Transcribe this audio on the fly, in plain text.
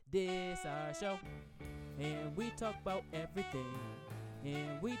This our show, and we talk about everything,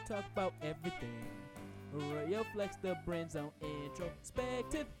 and we talk about everything. Royal Flex, the Brand Zone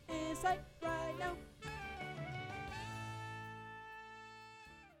introspective insight right now.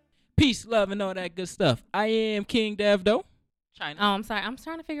 Peace, love, and all that good stuff. I am King Devdo. China. Oh, I'm sorry. I'm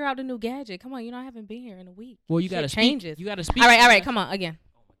trying to figure out the new gadget. Come on, I haven't been here in a week. Well, you gotta Shit speak. changes. You gotta speak. All right. Come on, again.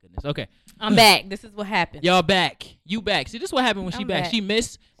 Oh my goodness. Okay. I'm back. This is what happened. Y'all back. You back. See, this is what happened when she I'm back. back. She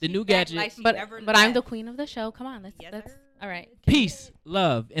missed the new gadget. But I'm the queen of the show. Come on, let's. All right. Peace,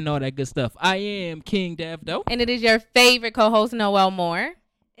 love, and all that good stuff. I am King Devdo. And it is your favorite co-host Noel Moore.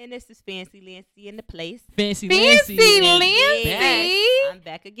 And this is Fancy Lancy in the place. Fancy Fancy Lancy. Lancy. I'm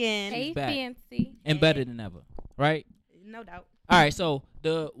back again. Hey, back. Fancy. And better than ever, right? No doubt. All right, so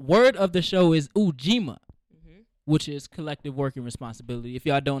the word of the show is Ujima, Mm-hmm. which is collective working responsibility. If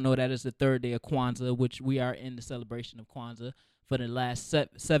y'all don't know, that is the third day of Kwanzaa, which we are in the celebration of Kwanzaa for the last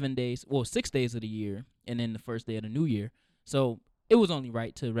 7 days, 6 days of the year, and then the first day of the new year. So it was only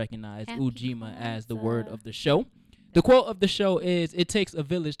right to recognize Happy Ujima as the Kwanzaa. word of the show. The quote of the show is, "It takes a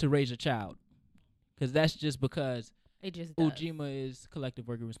village to raise a child," because that's just because It just does. Ujima is collective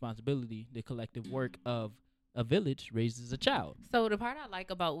working responsibility. The collective work of a village raises a child. So the part I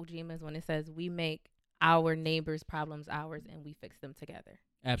like about Ujima is when it says we make our neighbors' problems ours and we fix them together.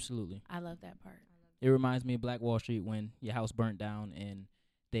 Absolutely. I love that part. It reminds me of Black Wall Street when your house burnt down and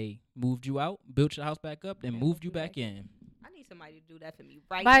they moved you out, built your house back up, then moved you back in. I need somebody to do that for me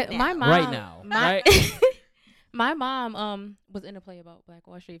right My now. mom, Right now, my, right? my mom was in a play about Black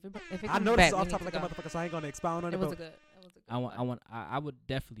Wall Street. If it I comes know back, this is we off need topic to like a go. motherfucker, so I ain't gonna expound on it. It was but a good. I would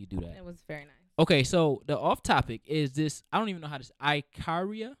definitely do that. It was very nice. Okay, so the off topic is this. I don't even know how to say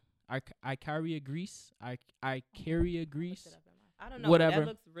Icaria Greece. Icaria Greece. I don't know. Whatever. That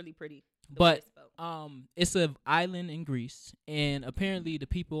looks really pretty. the way But it's spelled. it's an island in Greece, and apparently the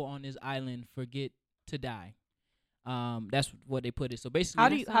people on this island forget to die. That's what they put it. So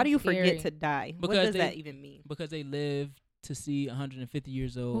basically, how do you sounds forget scary. to die? What Because does they- that even mean? because they live to see 150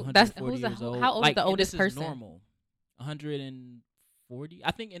 years old, Who- that's- 140 who's the- years who- old. how old is the and oldest this person? Is normal. 140.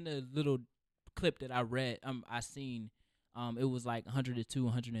 I think in the little clip that I read, I seen, it was like 102,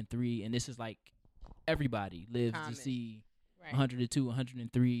 103, and this is like everybody lives Common. to see Right. 102,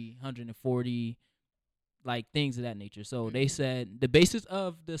 103, 140, like things of that nature. So Mm-hmm. they said the basis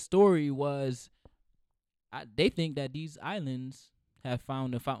of the story was they think that these islands have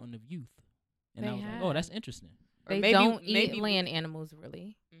found a fountain of youth. And I They was like, have. oh, that's interesting. Or They maybe- don't maybe eat land animals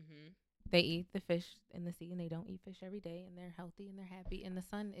really. Mm-hmm. They eat the fish in the sea, and they don't eat fish every day, and they're healthy and they're happy, and the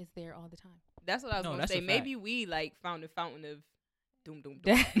sun is there all the time. That's what I was No, gonna that's say. a Maybe we like found a fountain of doom doom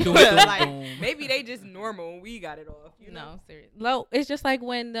doom. Doom, doom, Like, doom. maybe they just normal and we got it off. You know? No, seriously. Low. It's just like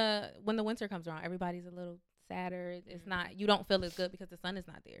when the winter comes around, everybody's a little sadder. It's not. You don't feel as good because the sun is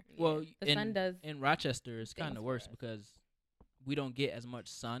not there. Well, The sun does in Rochester, it's things kind of for worse us. because we don't get as much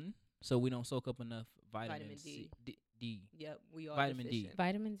sun, so we don't soak up enough vitamin Vitamin C, D. D. Yep, we all Vitamin D. deficient.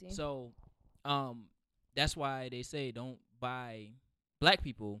 Vitamin D. So, that's why they say don't buy, black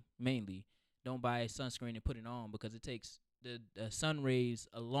people mainly don't buy sunscreen and put it on because it takes the sun rays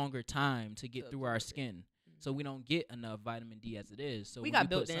a longer time to get To through our absorb it. skin. So we don't get enough vitamin D as it is. So We when got put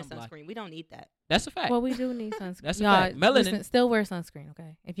built-in sunblock- sunscreen. We don't need that. That's a fact. Well, we do need sunscreen. That's a Y'all, fact. Melanin- listen, still wear sunscreen,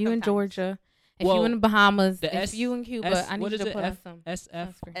 okay? If you in Sometimes. Georgia, if Well, you in the Bahamas, the if you in Cuba, I need what you is to it? put on some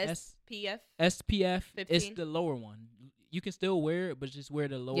SF, sunscreen. SPF. SPF is 15. the lower one. You can still wear it, but just wear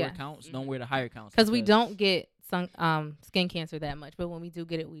the lower Yeah. counts. Don't Mhm. wear the higher counts. Because we don't get skin cancer that much, but when we do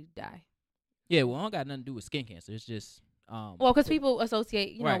get it, we die. Yeah, well, it don't got nothing to do with skin cancer. It's just Well, because people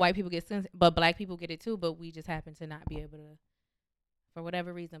associate, you know, Right. white people get skin, but black people get it too. But we just happen to not be able to, for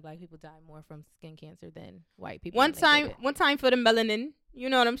whatever reason, black people die more from skin cancer than white people. One when they get time for the melanin. You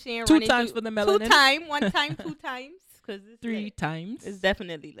know what I'm saying? two Running times through- for the melanin. 2 time, 1 time, 2 times. Because it's 3 lit. times. It's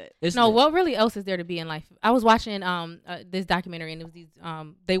definitely lit. It's No, lit. what really else is there to be in life? I was watching this documentary, and it was these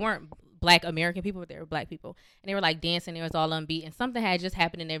they weren't black American people, but they were black people, and they were like dancing. It was all unbeat, and something had just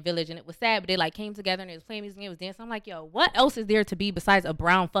happened in their village, and it was sad. But they like came together and they was playing music, and it was dancing. I'm like, yo, what else is there to be besides a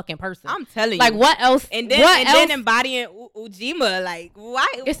brown fucking person? I'm telling like, you. what else? And then what else? then embodying Ujima, like why?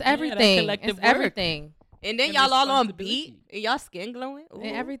 It's that everything. collective It's work. everything. and then and y'all all on responsibility. beat and y'all skin glowing. Ooh.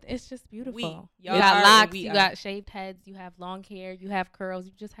 And everything. It's just beautiful. y'all You are got and locks. we You are. got shaved heads. You have long hair. You have curls.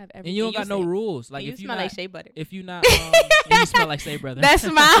 You just have everything. And you don't And got you no say- rules. Like And you if you smell not, like shea butter. if you not, and you smell like Say Brother. That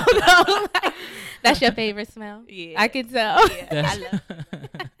smile though. That's your favorite smell. Yeah, I can tell. Yeah, That's, I love.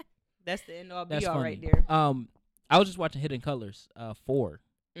 That's the end all be that's all funny. right there. I was just watching Hidden Colors 4,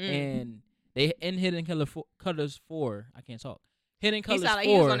 Mm. and they in Hidden Colors 4. I can't talk. Hidden He Colors sounded like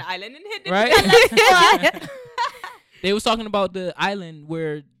he was 4. on the island and hit them. Right? They was talking about the island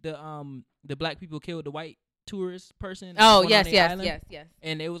where the black people killed the white tourist person. Oh on yes, their yes, island. yes, yes.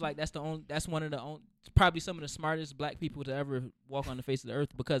 And it was like that's one of the probably some of the smartest black people to ever walk on the face of the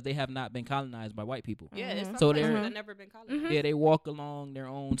earth because they have not been colonized by white people. Yeah, it's Mhm. some So places they're- that never been colonized. Mhm. Yeah, they walk along their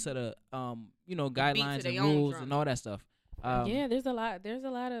own set of guidelines and their own rules drum. and all that stuff. Yeah, there's a lot. There's a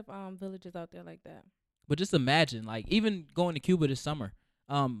lot of villages out there like that. But just imagine, like, even going to Cuba this summer,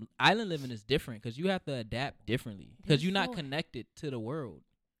 island living is different because you have to adapt differently because It's you're not so- connected to the world.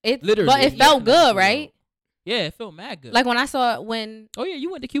 It Literally, but it you're not felt connected to good, the right? world. Yeah, it felt mad good. Like when I saw when oh yeah, you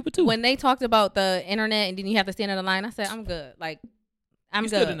went to Cuba too. they talked about the internet and then you have to stand in the line, I said I'm good. Like I'm you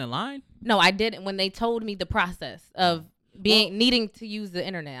good. stood in the line. No, I didn't. When they told me the process of needing to use the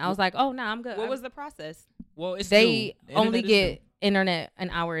internet, I was like, oh no, I'm good. What was the process? Well, it's they new. The only internet is get internet an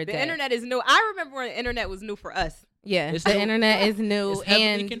hour a The day. internet is new. I remember when the internet was new for us. Yeah, It's the new. internet is new. new It's heavily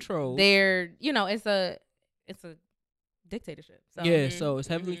and controlled. they're it's a dictatorship. So Yeah, Mhm. so it's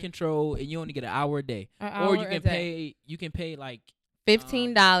heavily Mhm. controlled, and you only get an hour a day, an or you hour a can day. pay. You can pay like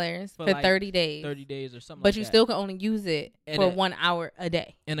 $15 for for like 30 days. 30 days or something. But like you that, still can only use it And for it- 1 hour a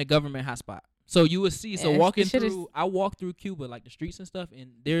day. in a government hotspot. So you would see. So Yeah, walking this shit is- through, I walked through Cuba, like the streets and stuff,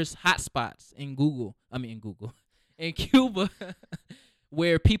 and there's hotspots in Google. In Cuba,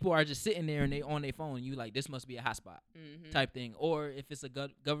 where people are just sitting there and they on their phone. You like this must be a hotspot Mm-hmm. type thing, or if it's a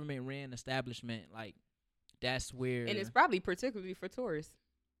government ran establishment, like that's where. And it's probably particularly for tourists.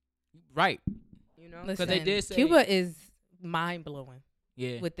 right. You know, Listen, they did say- Cuba is mind blowing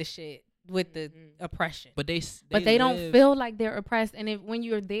Yeah, with the shit, with the Mhm. oppression. but But they don't live- feel like they're oppressed. And if when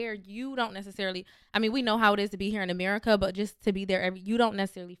you're there, you don't necessarily. I mean, we know how it is to be here in America, but just to be there, you don't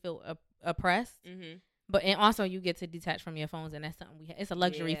necessarily feel oppressed. Mm-hmm. But and also you get to detach from your phones, and that's something it's a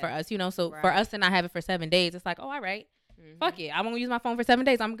luxury for Yeah. us, So for Right. us to not have it for 7 days, it's like, oh, all right, Mm-hmm. fuck it, I won't use my phone for 7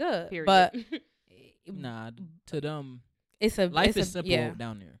 days, I'm good. Period. But Nah, to them, it's a life it's is a, simple yeah.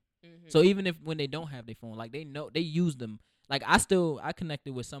 down there. Mhm. So even if when they don't have their phone, like they know they use them. Like I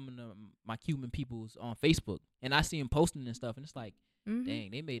connected with some of my Cuban peoples on Facebook, and I see them posting and stuff, and it's like, Mhm.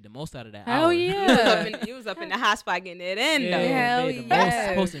 dang, they made the most out of that. Hell hour. yeah. You was up in the hot spot getting it in, Yeah, though. Hell made the yes.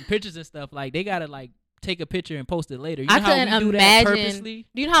 most, posting pictures and stuff. Like they gotta like take a picture and post it later. You I know how we couldn't do that imagine- purposely?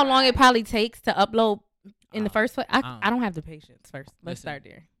 Do you know how long it Right. probably takes to upload in the first place? I I don't have the patience. First, let's Listen, start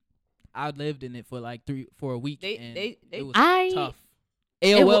there. I lived in it for like for a week, They- and they- it was I- tough.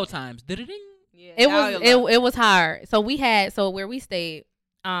 it AOL wa- times. Ding. Yeah, It now was you're like- it was hard. So where we stayed,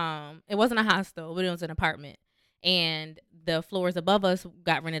 it wasn't a hostel, but it was an apartment, and the floors above us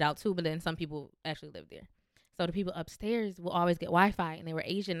got rented out too. But then some people actually lived there. So the people upstairs will always get Wi-Fi, and they were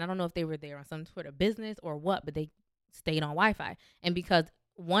Asian. I don't know if they were there on some sort of business or what, but they stayed on Wi-Fi. And because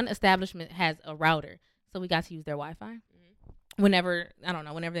one establishment has a router, so we got to use their Wi-Fi whenever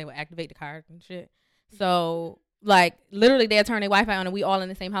they would activate the card and shit. So like literally they'll turn their Wi-Fi on and we all in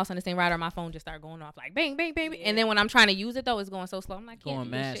the same house on the same router. My phone just start going off like bang, bang, bang. Yeah. And then when I'm trying to use it though, it's going so slow. I'm like, can't Going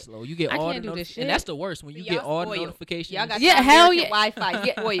do this mad shit. slow. You get I all the can't do this shit. and that's the worst when you Y'all get all the spoiled. notifications. Y'all got Yeah, that hell American yeah. Wi-Fi.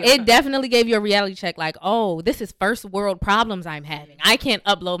 Get oil. It definitely gave you a reality check like, oh, this is first world problems I'm having. I can't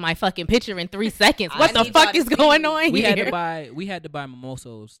upload my fucking picture in 3 seconds. I What the need fuck y'all is to going see. on we here? had to buy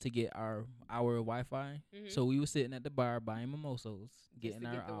mimosos to get our Wi-Fi. Mhm. So we were sitting at the bar buying mimosos, getting to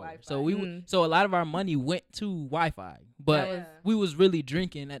our get the hour. Wi-Fi. So we Mm. so a lot of our money went to Wi-Fi, but was- we was really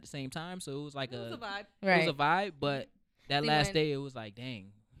drinking at the same time. So it was like It was a vibe. it Right. was a vibe. But that See, last when- day, it was like,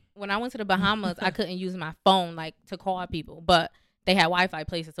 dang. When I went to the Bahamas, I couldn't use my phone like to call people, but they had Wi-Fi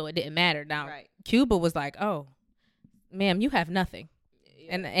places, so it didn't matter. Now Right. Cuba was like, oh, ma'am, you have nothing.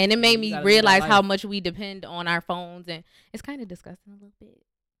 Yeah. And it made you me gotta live that realize how life. much we depend on our phones, and it's kind of disgusting a little bit.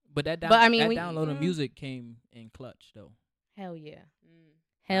 But that But I mean, that downloading mm. music came in clutch though. Hell yeah, Mm.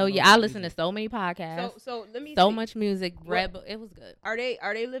 hell Download yeah! I the listen to music. so many podcasts, So let me so see. much music. What- Red Bull, it was good. Are they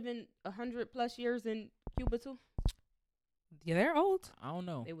living 100+ years in Cuba too? Yeah, they're old. Oh. I don't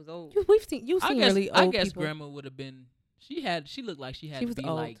know. It was old. You've seen really old I guess people. grandma would have been. She looked like she had She to was be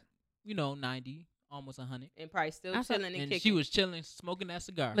old. like 90, almost 100. And probably still I saw- chilling and And kicking. she was chilling, smoking that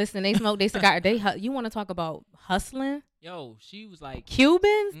cigar. Listen, they smoke their cigar. You want to talk about hustling? Yo, she was like,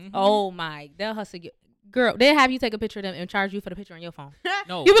 Cubans? Mhm. Oh my, they'll hustle you. Girl, they'll have you take a picture of them and charge you for the picture on your phone.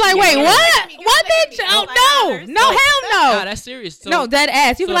 no. You be like, Yeah, wait, yeah. what? Give me What, $5. bitch? Oh, no. No, hell Nah, no. that's serious. So No, dead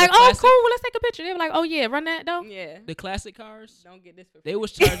ass. You so be like, the oh, classic- cool. Well, let's take a picture. They be like, oh, yeah, run that, though. Yeah. the classic cars, Don't get this for they free.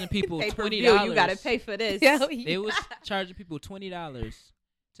 was charging people Pay-per-view, $20. You gotta pay for this. Hell They was charging people $20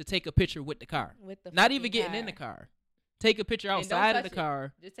 to take a picture with the car. With the Not even fucking getting in the car. car. Take a picture don't outside of the touch it.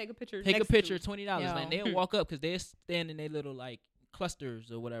 car. Just take a picture. Take a next to picture, it. $20. Yo. And they'll walk up because they're standing in their little like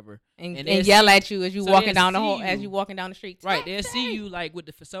clusters or whatever. and they'll yell see- at you as you so walking they'll down the see whole as you. you walking down the street. Right, they'll see you like with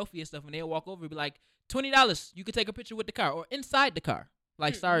the selfie and stuff, and they'll walk over and be like, $20, you could take a picture with the car or inside the car.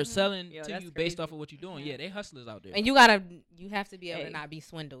 Like start selling Yo, to that's you based crazy. off of what you're doing. Yeah, they hustlers out there. And you have to be able Hey. to not be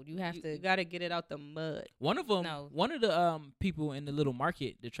swindled. You have You to. gotta get it out the mud. One of them, No. one of the people in the little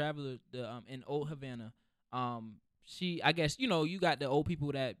market, the traveler, in Old Havana, she, I guess, you got the old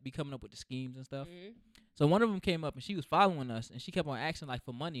people that be coming up with the schemes and stuff. Mhm. So one of them came up and she was following us and she kept on asking like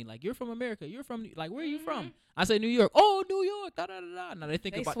for money, like you're from America, you're from like where are you from? I said New York. Oh, New York. Da da da da. Now they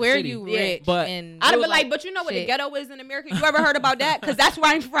think They about swear the city. you Yeah. rich, But and I'd It be was like, like, but you know what the shit. ghetto is in America? You ever heard about that? Because that's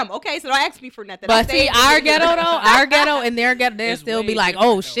where I'm from. Okay, so don't ask me for nothing. But see, our ghetto though, our ghetto and their ghetto, they'll It's still be way like,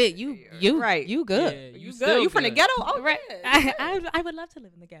 different, oh though. shit, you Right. you good. Yeah, You still good? You from the good. ghetto? Oh, Right. yeah. I would love to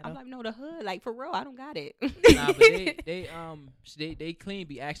live in the ghetto. I'm like, no, the hood. Like for real, I don't got it. Nah, but they clean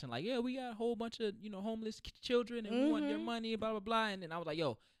be acting like, yeah, we got a whole bunch of homeless children and we want their Mhm. money, blah blah blah. And then I was like,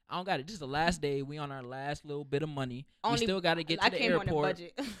 yo, I don't got it. This is the last day. We on our last little bit of money. We Only- still got to get to I the came on a airport.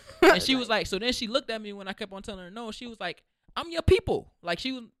 budget. And she was like, so then she looked at me when I kept on telling her no. She was like, I'm your people. Like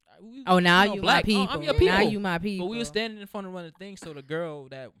she was. Oh, now you know, you black. my people. I'm your Now people. you my people. But we were standing in front of one of the things. So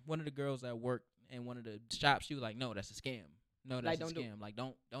one of the girls that worked in one of the shops, she was like, no, that's a scam. No, that's Like, a don't do scam. Like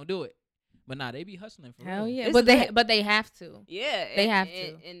don't do it. But nah, they be hustling for Hell real. yeah, It's but lit. they have to. Yeah, They and- have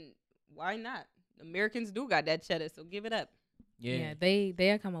and, to. And why not? Americans do got that cheddar, so give it up. Yeah. They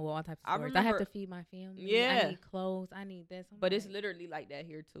are coming with all types of I stories. I have remember- to feed my family. Yeah. I need clothes. I need this. I'm But it's like, literally like that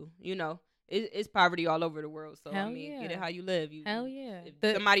here too. It's poverty all over the world. So I Hell mean, get yeah. it how you live. hell yeah.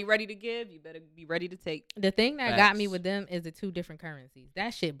 If somebody ready to give, you better be ready to take. The thing that got me Facts. with them is the two different currencies. That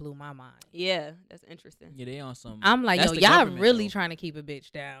shit blew my mind. Yeah, that's interesting. Yeah, they on some. I'm like, That's yo, the y'all government, really though. trying to keep a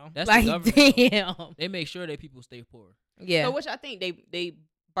bitch down. That's the like, government, though. damn. They make sure that people stay poor. Yeah. So which I think they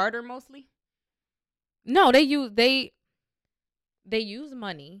barter mostly. No, they use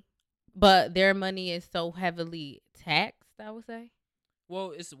money, but their money is so heavily taxed, I would say.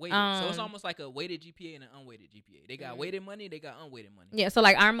 Well, it's weighted, so it's Um, almost like a weighted GPA and an unweighted GPA. They got Mhm. weighted money, they got unweighted money. Yeah, so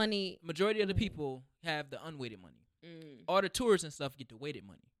like our money, Majority of the people have the unweighted money. Mm. All the tourists and stuff get the weighted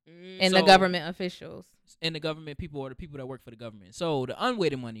money, Mm. and the So- government officials. and the government people or the people that work for the government. So the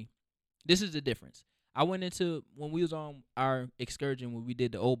unweighted money, this is the difference. I went into when we was on our excursion when we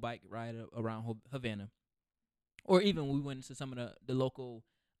did the old bike ride around Havana, or even when we went into some of the local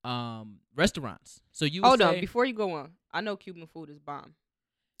restaurants. So you would Hold say, on, before you go on, I know Cuban food is bomb.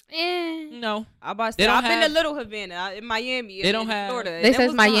 no, I about to They say, don't I've been have- to Little Havana in Miami. They don't in have- Florida. and They that says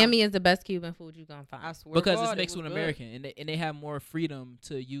was bomb. Miami is the best Cuban food you gonna find. I swear because God, it's it mixed was with good. American, and they have more freedom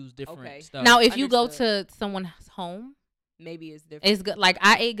to use different Okay. stuff. Now, if you go Understood. to someone's home, Maybe it's different. it's good. Like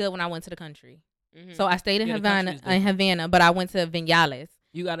I ate good when I went to the country, Mhm. so I stayed in Yeah, the country Havana, is different. but I went to Vinales.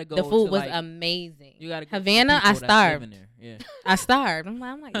 you gotta go. The food to was like, amazing. You gotta go to the Havana, I people that's living starved. there. Yeah. I starved. I'm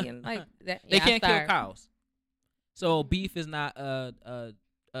like, yeah, like that. They yeah, I can't kill starved. cows, so beef is not a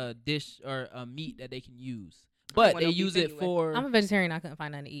dish or a meat that they can use. But want they no beef use it anyway. for. I'm a vegetarian. I couldn't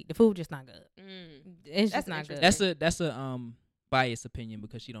find nothing to eat. The food just not good. Mm. It's That's just not good. interesting. that's a biased opinion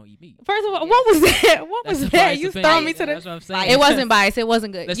because she don't eat meat. First of all, Yeah. what was that? What That's was a that? biased You opinion. stole me to That's the. what I'm saying. It wasn't biased. It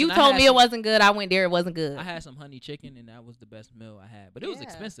wasn't good. Listen, You I told had me it some- wasn't good. I went there. It wasn't good. I had some honey chicken and that was the best meal I had. But it was Yeah.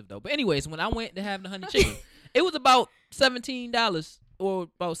 expensive though. But anyways, when I went to have the honey chicken, it was about $17 or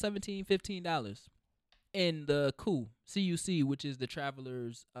about $15 in the CUC, which is the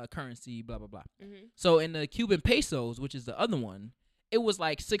traveler's currency, blah blah blah. Mhm. So in the Cuban pesos, which is the other one, it was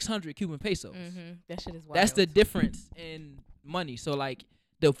like 600 Cuban pesos. That shit is wild. That's the difference in money. So like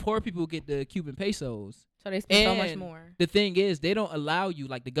the poor people get the Cuban pesos. So they spend so much and more. The thing is, they don't allow you,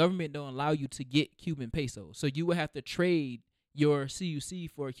 like the government don't allow you to get Cuban pesos. So you would have to trade your CUC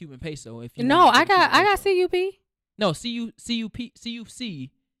for a Cuban peso if you. No, wanted to I get a got Cuban peso. CUP. No,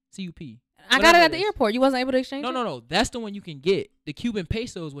 CUP. I got Whatever it at it the is. airport. You wasn't able to exchange No, it? no. That's the one you can get. The Cuban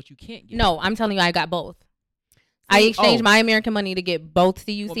peso is what you can't get. No, I'm telling you, I got both. I exchanged my American money to get both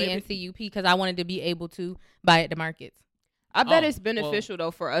CUC Well, maybe- and CUP because I wanted to be able to buy at the markets. I bet Oh, it's beneficial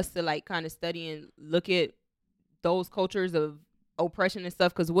though for us to like kind of study and look at those cultures of oppression and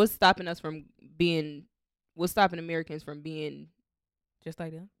stuff. Because what's stopping Americans from being? Just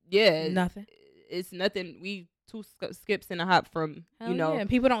like that. Yeah, Nothing. It's nothing. We two skips and a hop from Hell yeah. And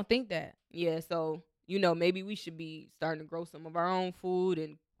people don't think that. Yeah, so maybe we should be starting to grow some of our own food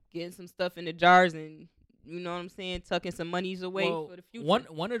and getting some stuff in the jars and you know what I'm saying, tucking some monies away Well, for the future.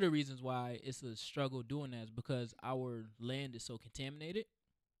 one of the reasons why it's a struggle doing that is because our land is so contaminated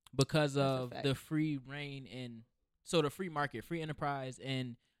because That's a of fact. the free reign and so the free market, free enterprise,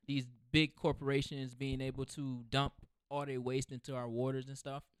 and these big corporations being able to dump all their waste into our waters and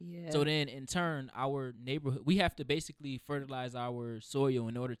stuff. Yeah. So then, in turn, our neighborhood, we have to basically fertilize our soil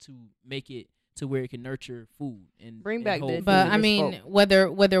in order to make it to where it can nurture food and Bring and back hold the- food. But food I is mean, folk.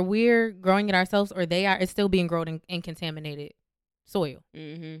 whether we're growing it ourselves or they are, it's still being grown in contaminated soil.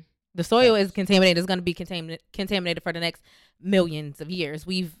 Mm-hmm. The soil Facts. is contaminated. It's going to be contaminated for the next millions of years.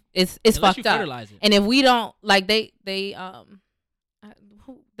 It's Unless fucked you up. fertilize it. And if we don't like the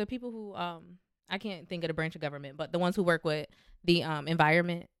people who I can't think of the branch of government, but the ones who work with the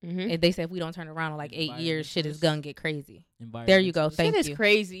environment, Mm-hmm. they say if we don't turn around in like 8 years, shit is Environmentalists. gonna get crazy. There you go. Environmentalists. Thank Shit is you.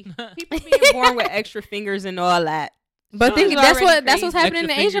 crazy. People being born with extra fingers and all that. But Shit think is that's already what's crazy. happening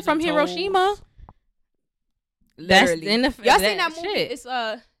Extra in Asia fingers from and Hiroshima. toes. That's Literally. in the Y'all that seen that movie?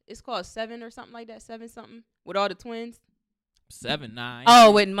 shit. It's called Seven or something like that. Seven something with all the twins. 7, 9.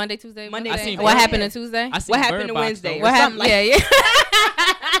 Oh, with Monday, Tuesday, Monday, Wednesday? I seen what Bird happened Box. on Tuesday? I seen What happened Bird to Box, Wednesday? though. Or What something happened? like Yeah,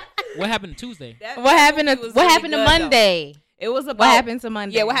 yeah. What happened to Tuesday? that. What happened? movie was What really happened to good, though. Monday? It was about What happened to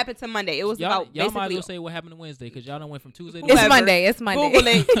Monday? Yeah, what happened to Monday? It was Y'all, about y'all might as basically well say what happened to Wednesday because y'all done went from Tuesday to It's Whoever. Monday. It's Monday. Google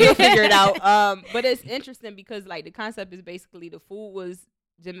it, you'll figure it out. But it's interesting because like the concept is basically the food was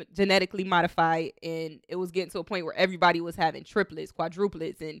genetically modified, and it was getting to a point where everybody was having triplets,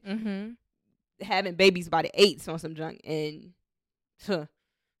 quadruplets, and Mm-hmm. having babies by the eights on some junk. And who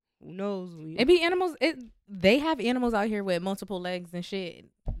knows? It be animals. They have animals out here with multiple legs and shit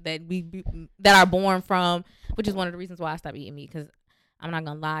that are born from, which is one of the reasons why I stopped eating meat. Because I'm not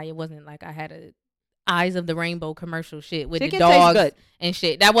gonna lie, it wasn't like I had a Eyes of the Rainbow commercial shit with Chicken the tastes dogs good. and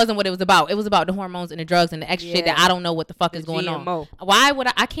shit. That wasn't what it was about. It was about the hormones and the drugs and the extra shit that Yeah. I don't know what the fuck The is going on. GMO. Why would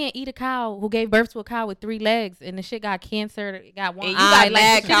I can't eat a cow who gave birth to a cow with 3 legs and the shit got cancer, it got one And you eye. got like,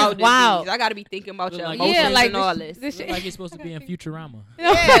 mad this shit cow is wild. disease. I gotta be thinking about Look your like- emotions Yeah, like and all this- this. this Look shit- like it's supposed to be in Futurama. Yeah,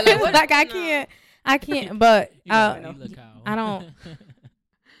 like, what- like I no. can't. I can't. But You gotta know. eat a cow. I don't-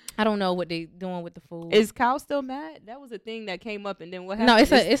 I don't know what they doing with the food. Is cow still mad? That was a thing that came up, and then what happened? No,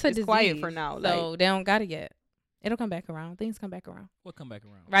 it's a disease. quiet for now. So Like, they don't got it yet. It'll come back around. Things come back around. We'll come back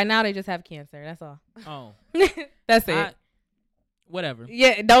around. Right now they just have cancer. That's all. Oh, That's it. whatever.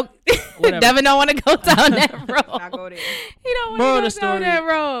 Yeah, don't. Whatever. Devin don't want to go down that road. not go there. He don't Moral want of to the go down story- that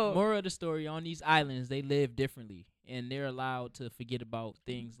road. Moral of the story: on these islands, they live differently, and they're allowed to forget about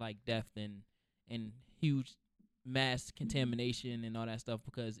things like death and huge mass contamination and all that stuff.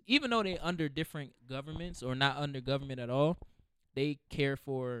 Because even though they're under different governments or not under government at all, they care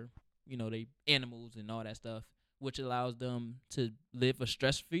for they animals and all that stuff, which allows them to live a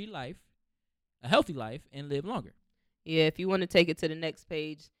stress-free life, a healthy life, and live longer. Yeah, if you want to take it to the next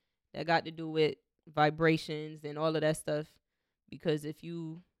page, that got to do with vibrations and all of that stuff. Because if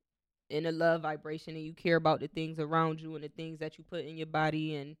you in a love vibration and you care about the things around you and the things that you put in your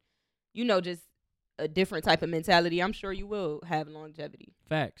body and just a different type of mentality, I'm sure you will have longevity.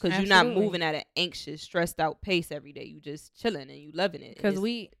 Facts. Because you're not Absolutely. moving at an anxious, stressed out pace every day. You just chilling and you loving it. Because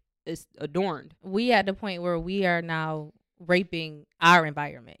And it's adorned. we at the point where we are now raping our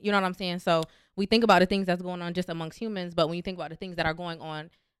environment. You know what I'm saying? So we think about the things that's going on just amongst humans, but when you think about the things that are going on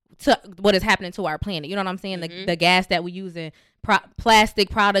to what is happening to our planet, you know what I'm saying? Mhm. The gas that we use and plastic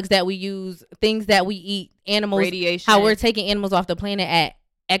products that we use, things that we eat, animals, Radiation. how we're taking animals off the planet at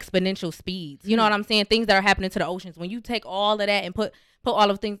exponential speeds. You know what I'm saying? Things that are happening to the oceans. When you take all of that and put all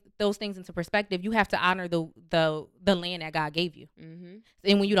of those things into perspective, you have to honor the land that God gave you. Mm-hmm.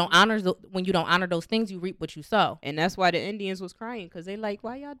 And when you don't honor those things, you reap what you sow. And that's why the Indians was crying, because they like,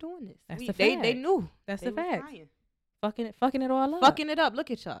 why y'all doing this? That's the they fact. knew. That's They the was fact. crying. Fucking it all up. Fucking it up. Look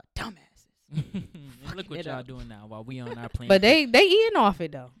at y'all, dumbasses. And look what it y'all up. doing now while we on our planet. But they eating off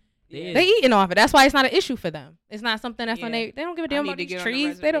it though. Yeah. They eating off it. That's why it's not an issue for them. It's not something that's on Yeah. they don't give a I damn need about to these get on the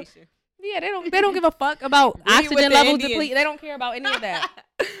trees. They don't. reservation. Yeah, they don't give a fuck about Leave with oxygen the levels Indians. deplete. They don't care about any of that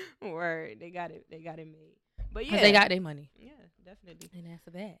Word, they got it made. But because yeah, they got their money. yeah, definitely. And that's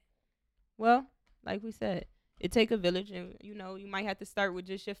that. Well, like we said, it take a village, and you might have to start with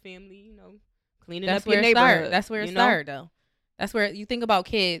just your family. Cleaning That's up your where it neighborhood. start. That's where it you know? start though. That's where you think about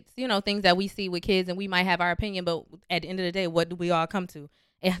kids. Things that we see with kids, and we might have our opinion, but at the end of the day, what do we all come to?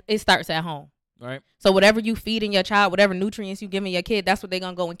 It starts at home. right? So whatever you feed in your child, whatever nutrients you giving your kid, that's what they're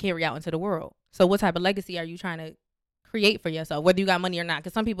gonna go and carry out into the world. So what type of legacy are you trying to create for yourself, whether you got money or not?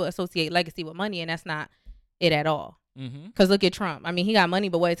 Because some people associate legacy with money, and that's not it at all. Mm-hmm. Because look at Trump. I mean, he got money,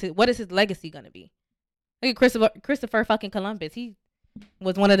 but what is his legacy gonna be? Look at Christopher fucking Columbus. He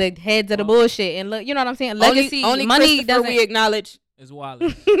was one of the heads of the bullshit, and look, you know what I'm saying? Legacy, only money Christopher doesn't. we acknowledge. It's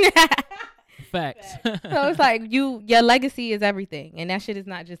Wallace. Facts. So it's like your legacy is everything, and that shit is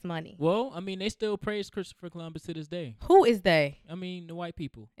not just money. Well, I mean, they still praise Christopher Columbus to this day. Who is they? I mean, the white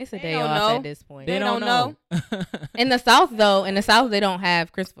people. It's a They day don't off know. at this point. They don't know. In the South, though, they don't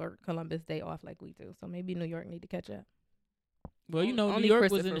have Christopher Columbus Day off like we do. So maybe New York need to catch up. Well, you know, New Only York was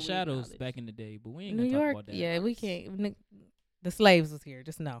Christopher in the we shadows acknowledge. back in the day, but we ain't New gonna talk York, about that. yeah, we can't. The slaves was here.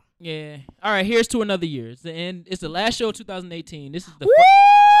 Just know. Yeah. All right, here's to another year. It's the end. It's the last show of 2018. This is the Woo!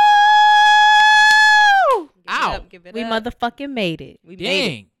 Ow. Give it We up. motherfucking made it. We made it.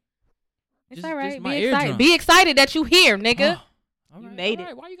 dang. It's Just- all right. just my Be excited. eardrum. Be excited that you here, nigga. All You right, made all it.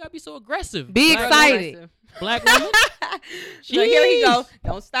 right. Why you gotta be so aggressive? Be Black- excited. Black woman. Look, here we go. Jeez.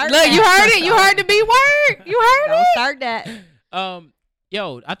 Don't start. Look, that. you heard it. You heard the B word. You heard Don't it. start that.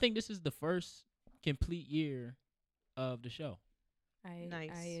 Yo, I think this is the first complete year of the show. Nice.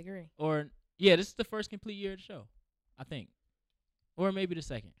 I agree. Or yeah, this is the first complete year of the show. I think. Or maybe the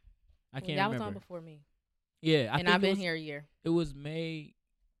second. I can't Y'all remember. was on before me, Yeah, I and think I've been it was, here a year. It was May.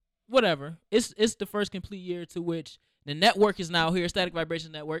 Whatever. It's the first complete year to which the network is now here, Static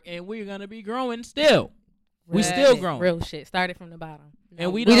Vibration Network, and we're gonna be growing still. We Real still shit. growing. Real shit. Started from the bottom.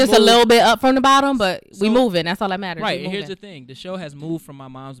 And we We done just a moved- little bit up from the bottom, but we So- moving. That's all that matters. Right, We and here's the moving. thing: the show has moved from my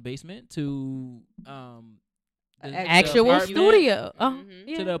mom's basement to the Actual apartment, studio. Oh, Mhm.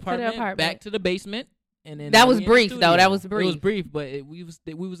 yeah, to the apartment, back to the basement, and then That now was we in the brief, though. studio. That was It was brief. brief, but we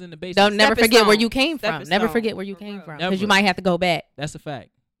was in the basement. Don't never Stepping forget where stone. you came from. Stepping Never stone. forget where you For came real. from, Never. because you might have to go back. That's a fact.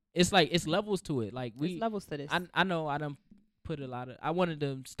 It's like it's levels to it. Like There's levels to this. I know I done put a lot of. I wanted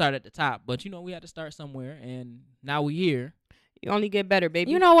to start at the top, but you know we had to start somewhere, and now we here. You only get better,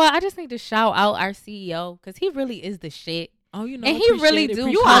 baby. You know what? I just need to shout out our CEO because he really is the shit. Oh, you know, And he really do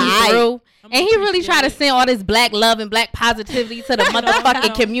appreciate it, come appreciate it. through. I'm And he really appreciate try to it. send all this black love and black positivity to the motherfucking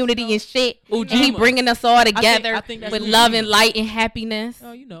know, community and shit. And he Ujima. bringing us all together I think that's with Ujima. love and light and happiness.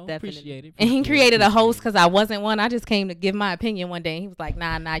 Oh, you know, Definitely. appreciate it. And he appreciate it, created a host appreciate because I wasn't one. I just came to give my opinion one day. And he was like,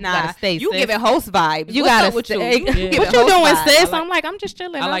 nah, you gotta stay, you sis. giving host vibes. You What's gotta up with you? stay. You Yeah. giving What you host doing, vibes. sis? I like- I'm like, I'm just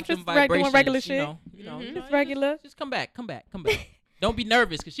chilling. I I'm like just them doing vibrations. regular shit. You know, Mhm. Just regular. Just come back. Don't be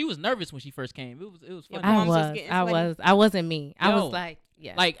nervous because she was nervous when she first came. It was Your funny. palms was getting sweaty. I wasn't me. I Yo, was like,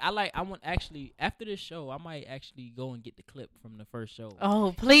 yeah. I want actually after this show I might actually go and get the clip from the first show.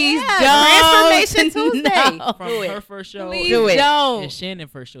 Oh, please Yeah, don't. Transformation Tuesday. No. From do it. her first show. Please Do it. don't. And Shannon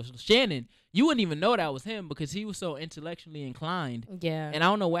first show. So Shannon, you wouldn't even know that was him because he was so intellectually inclined. Yeah. And I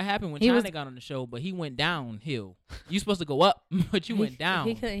don't know what happened when He China was- got on the show, but he went downhill. You supposed to go up, but you went down.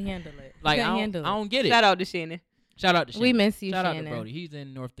 He couldn't handle it. Like he I couldn't don't, handle I it. don't get it. Shout out to Shannon. Shout out to Shannon. We miss you, Shout out to Shannon. Brody. He's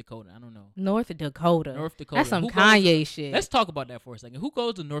in North Dakota. I don't know. North Dakota. North Dakota. That's some Who goes Kanye shit. Let's talk about that for a second. Who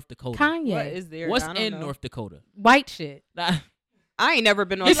goes to North Dakota? Kanye. What is there? What's I don't in know. North Dakota? White shit. I ain't never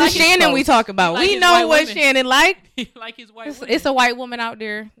been on. This is Shannon Shannon we post. talk about. He like We his know white what women. Shannon like. Like his white It's, women. it's a white woman out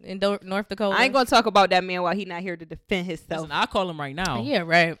there in North Dakota. I ain't gonna talk about that man while he not here to defend himself. Listen, I'll call him right now. Yeah,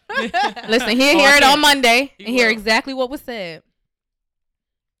 right. Listen, Listen, he'll hear it on Monday He and hear will. exactly what was said.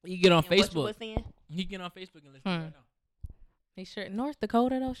 You get on And what you Facebook. was saying? You get on Facebook and listen right now. He sure North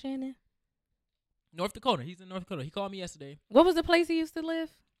Dakota though, Shannon. North Dakota. He's in North Dakota. He called me yesterday. What was the place he used to live?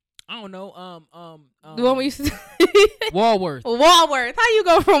 I don't know. The one we used to Walworth. Walworth. How you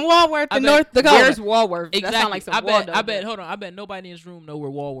go from Walworth I to bet- North Dakota? Where's Walworth? Exactly. That sound like some I Waldo. bet. Hold on. I bet nobody in this room know where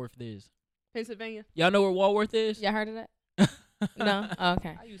Walworth is. Pennsylvania. Y'all know where Walworth is? Y'all heard of that? No. Oh,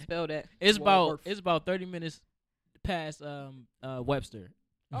 okay. How you spell that? It's Walworth. about 30 minutes past Webster.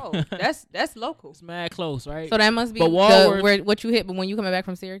 Oh, that's local. It's mad close, right? So that must be But Walworth- where what you hit, but when you coming back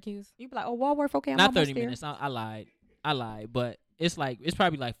from Syracuse. You be like, oh, Walworth. Okay, I'm Not almost 30 there. minutes. I lied, but it's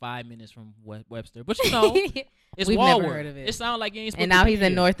probably like 5 minutes from Webster. But you know, it's We've Walworth. never heard of it. It sounds like you ain't supposed And to now be he's in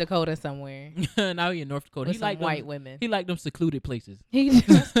here. North Dakota somewhere Now he in North Dakota. with He some like them, white women. He like them secluded places. He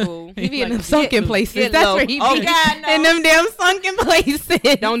Cool. he be in like them to sunken get- places. get That's low. where he Oh, be. God, no. In them damn sunken places.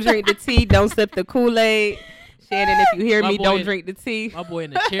 Don't drink the tea. Don't sip the Kool-Aid. Shannon, if you hear My me, boy don't is- drink the tea. My boy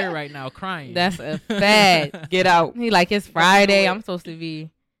in the chair right now crying. That's a fact. Get out. He like it's Friday. I'm supposed to be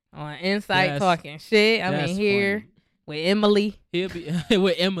on Insight Yes. talking shit. I'm That's in here funny. with Emily He'll be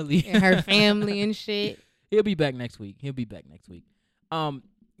with Emily and her family and shit. He'll be back next week.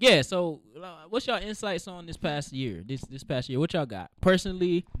 Yeah. So, what's y'all insights on this past year? This past year, what y'all got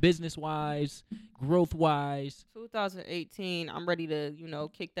personally, business wise, growth wise? 2018, I'm ready to,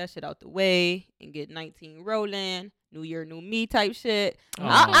 kick that shit out the way and get 19 rolling. New year, new me type shit.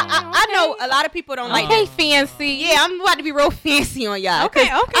 I know a lot of people don't like Okay, that. fancy. Yeah, I'm about to be real fancy on y'all. Okay,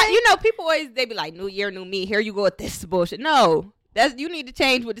 'Cause okay. people always, they be like, new year, new me. Here you go with this bullshit. No, you need to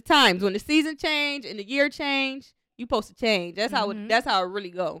change with the times. When the season change and the year change, you supposed to change. That's how Mhm. that's how it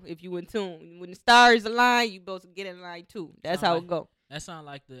really go. If you in tune, when the stars align, you supposed to get in line too. That's how it go. That sound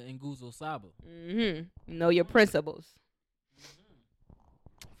like the Nguzo Saba. Know your principles.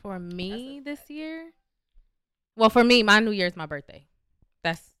 For me this year, well, for me, my New Year's my birthday.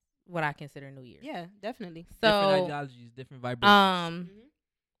 That's what I consider New Year. Yeah, definitely. Different So, ideologies, different vibrations.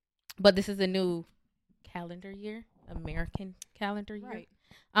 but this is a new calendar year. American calendar year. Right.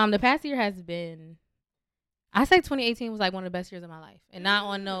 The past year has been, I say 2018 was like one of the best years of my life, and not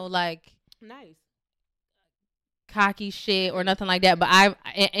on no like Nice. cocky shit or nothing like that. But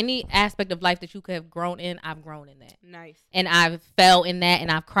any aspect of life that you could have grown in, I've grown in that, Nice. and I've fell in that,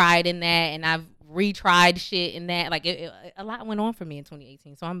 and I've cried in that, and I've retried shit in that. Like a lot went on for me in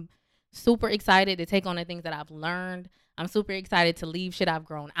 2018, so I'm super excited to take on the things that I've learned. I'm super excited to leave shit I've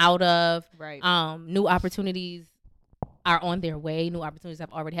grown out of. Right. New opportunities are on their way. New opportunities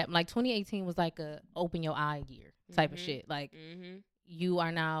have already happened. Like 2018 was like a open your eye year type of shit. Like you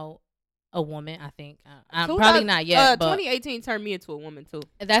are now a woman. I think I'm probably not yet. But 2018 turned me into a woman too.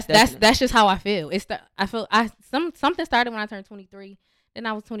 That's just how I feel. Something started when I turned 23. Then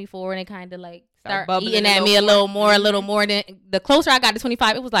I was 24, and it kind of like start eating at me a little more. Then the closer I got to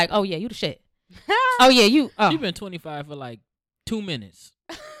 25, it was like, oh yeah, you the shit. Oh yeah, you. Oh. You've been 25 for like 2 minutes.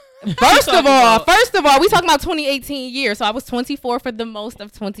 First of all, we talking about 2018 year. So I was 24 for the most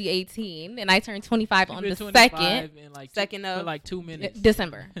of 2018, and I turned 25 on the second. Second of like 2 minutes.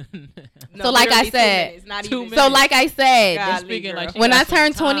 December. No, so like I said, when I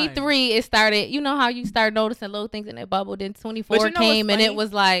turned 23, it started. You know how you start noticing little things in that bubble. Then 24 came, and it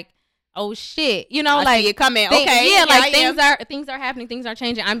was like, oh shit, you know, I like see it coming. Okay, yeah, like things are happening, things are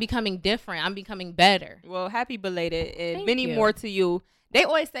changing. I'm becoming different. I'm becoming better. Well, happy belated, and Thank many you. more to you. They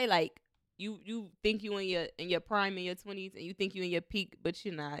always say like you think you in your prime in your 20s, and you think you in your peak, but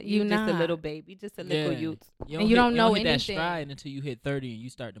you're not. You're just a little baby, just a little youth. You don't know hit anything. that stride until you hit 30 and you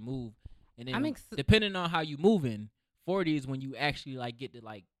start to move. And then depending on how you moving, 40 is when you actually like get to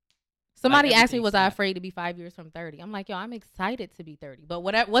like. Somebody asked me, was I afraid to be 5 years from 30? I'm like, yo, I'm excited to be 30. But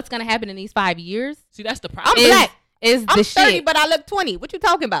what's gonna happen in these 5 years? See, that's the problem. I'm black. I'm 30, shit. but I look 20. What you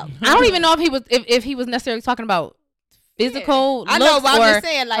talking about? I don't even know if he was necessarily talking about physical looks, I know, but or I'm just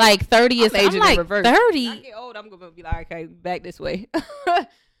saying like 30 is. I'm like 30. When I get old, I'm gonna be like, okay, back this way.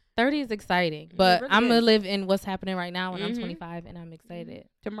 30 is exciting, but really I'm gonna is. live in what's happening right now, and I'm 25, and I'm excited.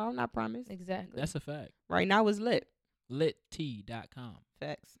 Tomorrow, not promise. Exactly. That's a fact. Right now is lit. Littea.com.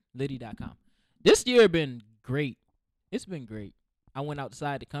 Facts. Litty.com. This year been great. It's been great. I went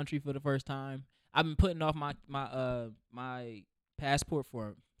outside the country for the first time. I've been putting off my passport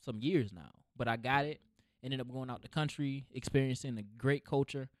for some years now, but I got it. Ended up going out the country, experiencing a great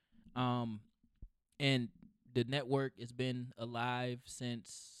culture, and the network has been alive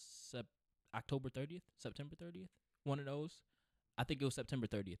since September 30th. One of those, I think it was September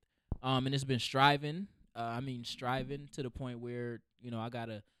 30th. And it's been striving to the point where I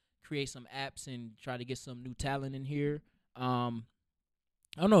gotta create some apps and try to get some new talent in here. I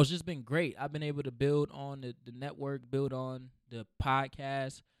don't know. It's just been great. I've been able to build on the network, build on the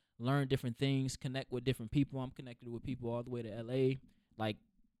podcast, learn different things, connect with different people. I'm connected with people all the way to LA. Like,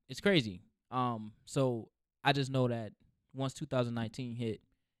 it's crazy. So I just know that once 2019 hit,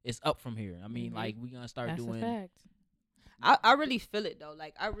 it's up from here. I mean, like, we're going to start That's doing. a fact. I really feel it though.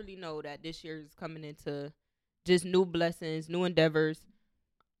 Like, I really know that this year is coming into just new blessings, new endeavors.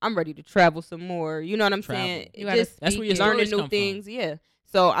 I'm ready to travel some more. You know what I'm saying? That's where you're learning new things. From. Yeah.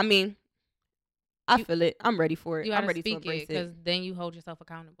 So I mean, I feel it. I'm ready for it. You I'm ready to embrace it because then you hold yourself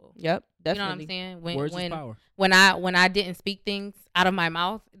accountable. Yep, definitely. You know what I'm saying? Words is power. When I didn't speak things out of my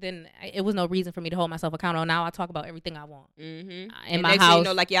mouth, then it was no reason for me to hold myself accountable. Now I talk about everything I want. In my house,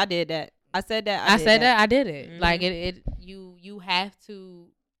 like, yeah, I did that. I said that. I did it. Like you have to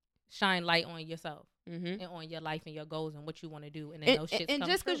shine light on yourself and on your life and your goals and what you want to do. And then those shit. And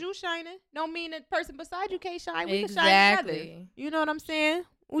just because you shining, don't mean the person beside you can't shine. We exactly. can shine together. You know what I'm saying?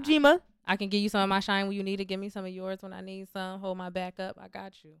 Ujima. I can give you some of my shine when you need it. Give me some of yours when I need some. Hold my back up. I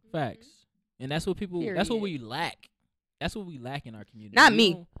got you. Facts. And that's what people. That's what we lack. That's what we lack in our community. Not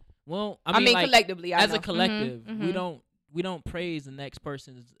me. Well, I mean like, collectively. As a collective, we don't praise the next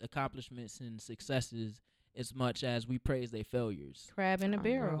person's accomplishments and successes as much as we praise their failures. Crab in a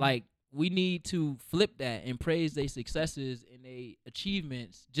barrel. Like, we need to flip that and praise their successes and their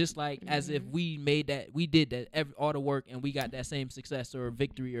achievements, just like as if we did that all the work and we got that same success or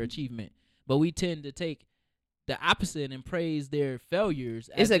victory or achievement. But we tend to take the opposite and praise their failures.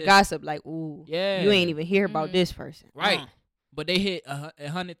 It's a gossip, like, ooh, yeah, you ain't even hear about this person, right? But they hit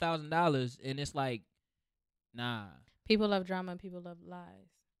 $100,000, and it's like, nah. People love drama and people love lies.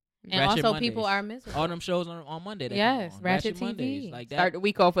 And Ratchet also, Mondays. people are miserable. All them shows on Monday. Yes, Ratchet TV. Mondays, like that. Start the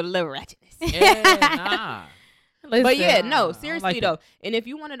week off with a little ratchetness. Yeah, nah. Listen, but yeah, no, seriously like though. And if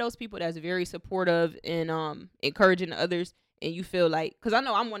you're one of those people that's very supportive and encouraging others, and you feel like, because I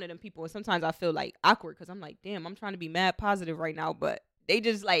know I'm one of them people, and sometimes I feel like awkward because I'm like, damn, I'm trying to be mad positive right now, but they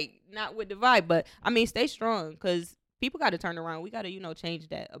just like not with the vibe. But I mean, stay strong because people got to turn around. We got to change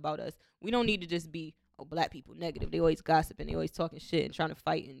that about us. We don't need to just be oh, black people negative. They always gossiping. They always talking shit and trying to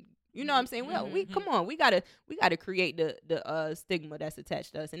fight. And you know what I'm saying? Well, we come on. We gotta create the stigma that's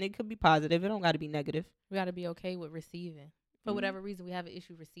attached to us, and it could be positive. It don't got to be negative. We got to be okay with receiving. For whatever reason, we have an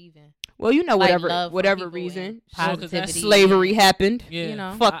issue receiving. Well, you know, Like whatever reason, positivity, slavery happened. Yeah, You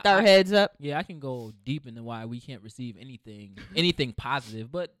know. Fucked our heads up. Yeah, I can go deep into why we can't receive anything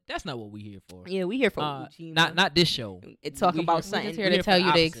positive, but that's not what we here for. Yeah, we here for Ujima. Not this show. It talk we about We're something. just here We're to for tell the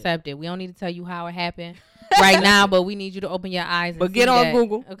you to opposite. accept it. We don't need to tell you how it happened right now, but we need you to open your eyes. And But see get on that,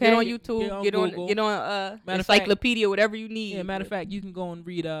 Google, okay? get on YouTube, Get on Google. get on Matter of encyclopedia, whatever you need. Yeah, matter of fact, you can go and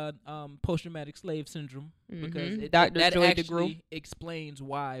read post-traumatic slave syndrome because Dr. that Joy actually DeGruy. explains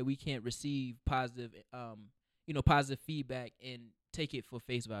why we can't receive positive, positive feedback and take it for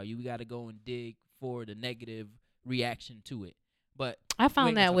face value. We got to go and dig for the negative reaction to it. But I we found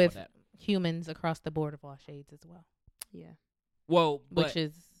ain't gonna that talk with about humans across the board of all shades as well, Yeah. well, but which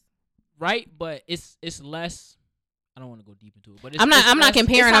is. right, but it's less. I don't want to go deep into it, but it's, I'm not. it's I'm not less-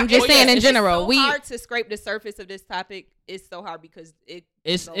 comparing. It's I'm just hard- saying in it's general. so We hard to scrape the surface of this topic. It's so hard because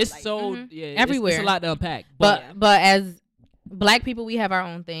It's so, it's like, so Mhm. yeah Everywhere. It's a lot to unpack, but Yeah. but as black people, we have our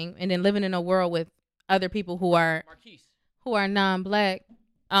own thing, and then living in a world with other people who are Marquise. non-black,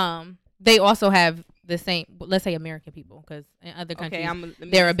 they also have the same. Let's say American people, because in other countries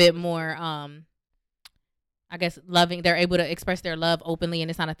they're a bit more I guess loving. They're able to express their love openly, and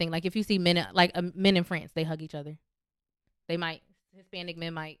it's not a thing. Like if you see men men in France, they hug each other. They might Hispanic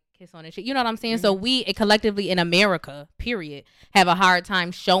men might kiss on and shit. You know what I'm saying? So we collectively in America, period, have a hard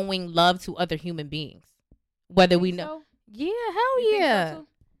time showing love to other human beings, whether we know. So? Yeah, You hell think so, yeah. too?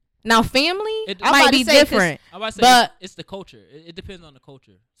 Now family It- I'm might about to be say, 'cause- different. I'm about to say But- it's the culture. It depends on the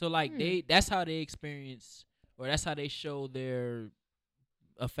culture. So like that's how they experience, or that's how they show their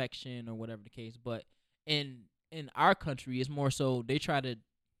affection or whatever the case. But in our country, it's more so they try to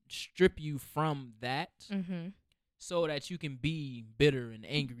strip you from that Mm-hmm. so that you can be bitter and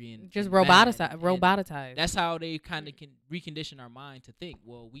angry and Just and mad robotized. and Robotized. That's how they kind of can recondition our mind to think,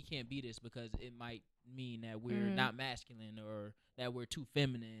 well, we can't be this because it might mean that we're Mhm. not masculine or that we're too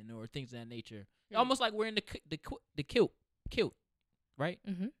feminine or things of that nature. Mm. Almost like we're in the kilt, right?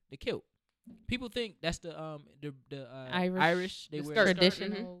 Mm-hmm. The kilt. People think that's the Irish. They The wear skirt.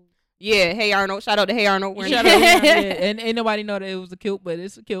 Traditional. Yeah, Hey Arnold. Shout out to Hey Arnold. Wearing Shout the out, kilt. yeah, and ain't nobody know that it was a kilt, but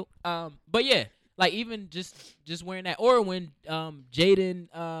it's a kilt. But yeah, like even just wearing that, or when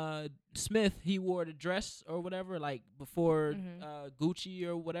Jaden Smith, he wore the dress or whatever, like before Mhm. Gucci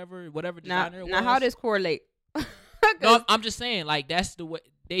or whatever Now, designer it now was. how does correlate? No, I'm just saying, like that's the way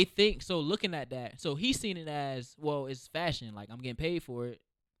they think. So looking at that, so he's seen it as, well, it's fashion. Like I'm getting paid for it.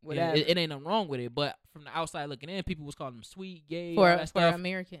 Whatever. It ain't nothing wrong with it. But from the outside looking in, people was calling him sweet, gay, all For that stuff.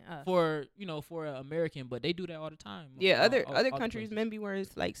 American. For for an American, but they do that all the time. Yeah, other Other countries, places. men be wearing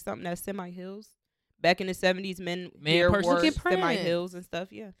like something that's semi heels. Back in the 70s, men Man here purses. wore Look at semi Prince. heels and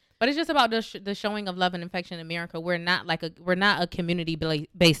stuff. Yeah, But it's just about the showing of love and affection in America. We're not a community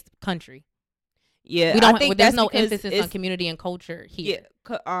based country. yeah. We don't. I think There's that's no because emphasis it's- on community and culture here.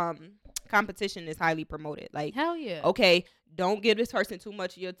 Yeah, competition is highly promoted. Like, Hell yeah. okay, don't give this person too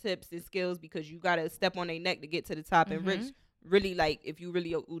much of your tips and skills because you gotta step on their neck to get to the top. And really, like, if you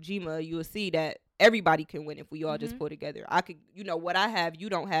really a Ujima, you will see that everybody can win if we all just pull together. I could, what I have, you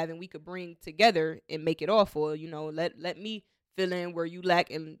don't have, and we could bring together and make it all for, let me fill in where you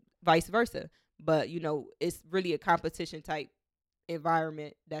lack and vice versa. But, it's really a competition type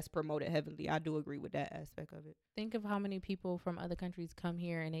environment that's promoted heavily. I do agree with that aspect of it. Think of how many people from other countries come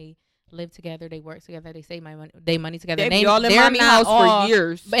here and they live together, they work together, they save money together. They be all in mommy house for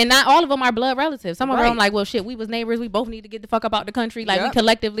years. And not all of them are blood relatives. Some of Right. them like, well, shit, we was neighbors. We both need to get the fuck up out the country. Like, we Yep.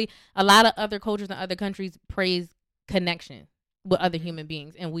 collectively, a lot of other cultures and other countries praise connection with other human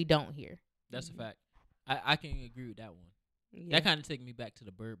beings, and we don't here. That's a fact. I can agree with that one. Yeah. That kind of took me back to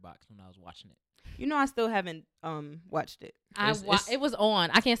the Bird Box when I was watching it. I still haven't watched it. It's- It was on.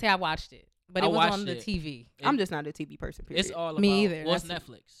 I can't say I watched it, but I it was watched on the it. TV. I'm just not a TV person. Period. It's all about Me either. Well, it's That's-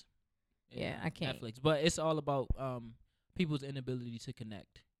 Netflix. Yeah, I can't. Netflix, but it's all about people's inability to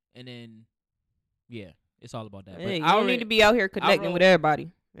connect, and then it's all about that. Hey, you But I don't need to be out here connecting with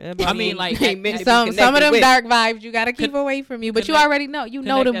everybody. I mean, like, ain't meant to be Some of connected them with. dark vibes you gotta keep away from you, but you connect- already know. You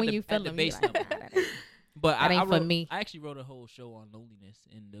know connect them at when the- you at feel the them. base You're like, level. "Nah, that ain't-" But That ain't I for wrote, me. I actually wrote a whole show on loneliness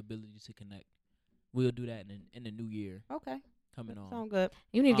and the ability to connect. We'll do that in the new year Okay, coming on. sound good.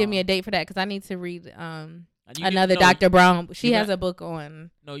 You need to give me a date for that because I need to read And you another need to know- Dr. Brown. She you has got- a book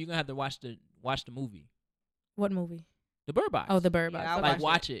on No, you're gonna have to watch the movie, what movie? The Bird Box. Oh, the Bird Yeah, Box. I'll Okay. like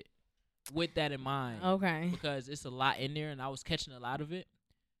watch it with that in mind. Okay. Because it's a lot in there, and I was catching a lot of it.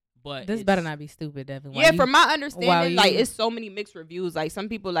 But This better not be stupid, Devin. Yeah, from my understanding, like it's so many mixed reviews. Like some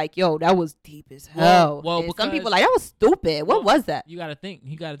people like, yo, that was deep as hell. Well, and some people like that was stupid. What was that? You gotta think.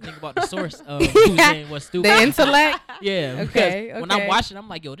 You gotta think about the source of who's saying what's stupid. The intellect. Yeah. Okay. Because when I'm watching, I'm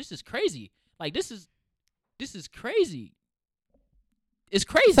like, yo, this is crazy. Like this is crazy. It's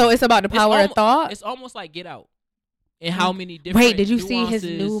crazy. So it's about the power of thought. It's almost like Get Out. And how many different Wait, did you see his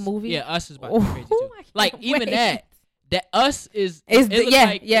nuances- new movie? Yeah, Us is about to be crazy too. I Like can't even wait. that Us is It's it look yeah,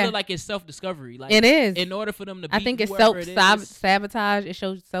 like yeah. it look like it's self discovery. Like It is. in order for them to beat I think it's whoever self it is, sabotage. It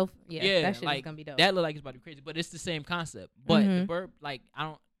shows self. Yeah, Yeah, that shit like, is gonna be dope. that look like it's about to be crazy, but it's the same concept. But the Mhm. bird, like I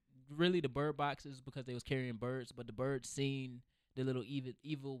don't really the bird boxes because they was carrying birds, but the birds seen the little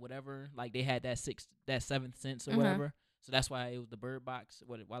evil whatever. Like they had that seventh sense or Mhm. whatever. So that's why it was the bird box.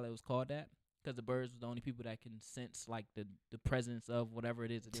 While it was called that, because the birds was the only people that can sense like the presence of whatever it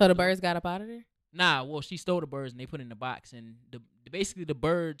is. that So they the do. birds got up out of there. Nah, well she stole the birds and they put it in the box, and basically the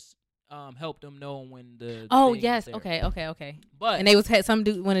birds helped them know when the Oh thing was yes. there. Okay. But And they was had some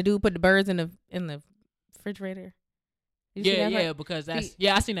dude when a dude put the birds in the refrigerator. Did you see that part? because that's See-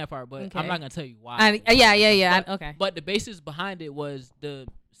 I seen that part, but Okay. I'm not gonna tell you why. Yeah. But, Okay. but the basis behind it was the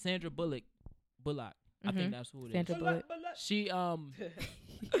Sandra Bullock. I think Mhm. that's who it is. Sandra Bullock. She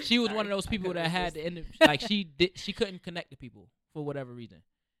she was one of those people that had like she couldn't connect to people for whatever reason,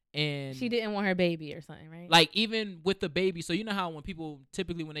 and She didn't want her baby or something, right? like even with the baby. So you know how when people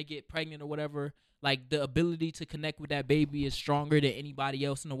typically when they get pregnant or whatever, like the ability to connect with that baby is stronger than anybody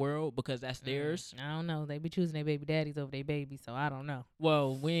else in the world because that's theirs. I don't know. They be choosing their baby daddies over their babies, so I don't know.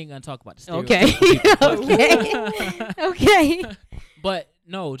 Well, we ain't gonna talk about the Okay. stereotypical people, but- Okay. But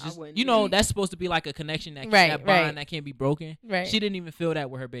no, just wouldn't you know either. that's supposed to be like a connection that Right, that bond right. that can't be broken. Right. She didn't even feel that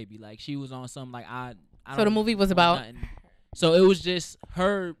with her baby. Like she was on some like I So the don't movie was know about- nothing. So it was just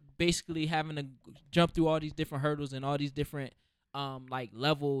her basically having to jump through all these different hurdles and all these different like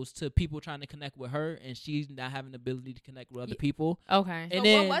levels to people trying to connect with her, and she's not having the ability to connect with other people. Okay. And So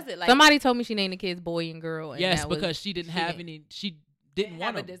then what was it like? Somebody told me she named the kids boy and girl. And yes, that was- because she didn't have any. She didn't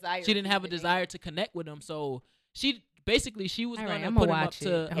want have a them. desire She didn't to have a even desire to connect with them. So she basically she was All going right, to I'ma put him up watch it.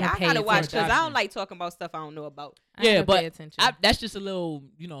 to. I'm Yeah, gonna I pay gotta watch attention. because I don't like talking about stuff I don't know about. I Yeah, gotta but pay attention. that's just a little,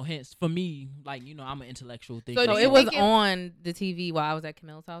 hints for me. Like, I'm an intellectual thinker. do So you it was think it- on the TV while I was at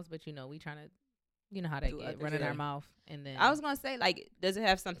Camille's house, but we trying to, how that Do get other running shit. our mouth, and then I was gonna say, like, does it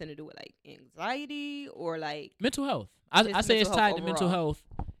have something to do with like anxiety or like? mental health. I Just say it's mental tied health to mental overall. health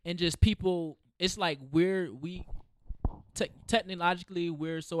and just people. It's like technologically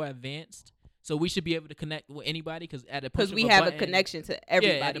we're so advanced, so we should be able to connect with anybody because at a push Because of we a have button, a connection to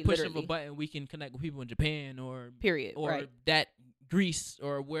everybody. Yeah, at the push literally. of a button, we can connect with people in Japan or Period. Right. that Greece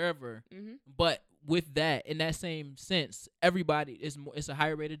or wherever. Mm-hmm. But with that, in that same sense, everybody it's a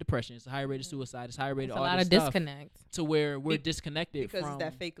higher rate of depression, it's a higher rate of suicide, it's a higher rate it's of a all lot this of stuff disconnect. to where we're Be- disconnected Because from it's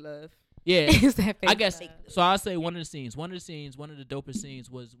that fake love. yeah. It's that I fake guess stuff. so. I'll say one of the dopest scenes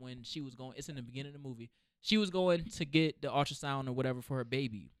was when she was going. It's in the beginning of the movie. She was going to get the ultrasound or whatever for her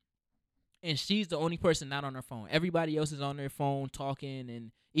baby, and she's the only person not on her phone. Everybody else is on their phone talking,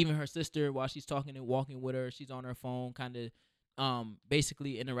 and even her sister, while she's talking and walking with her, she's on her phone, kind of,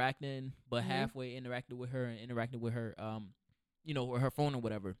 basically interacting, but Mhm. halfway interacting with her and interacting with her, with her phone or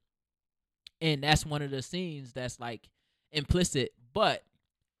whatever. And that's one of the scenes that's like implicit, but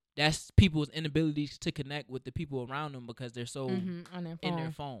that's people's inability to connect with the people around them because they're so Mhm, on their phone. in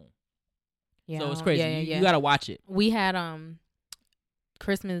their phone. Yeah, So it's crazy. Yeah, You yeah. gotta watch it. We had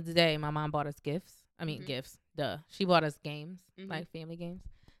Christmas Day. My mom bought us gifts. I mean Mhm. gifts. Duh. She bought us games, Mhm. like family games.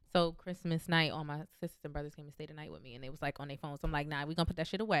 So Christmas night, all my sisters and brothers came to stay the night with me, and they was like on their phones. So I'm like, nah, we gonna put that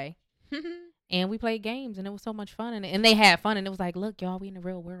shit away. And we played games, and it was so much fun, and they had fun, and it was like, look, y'all, we in the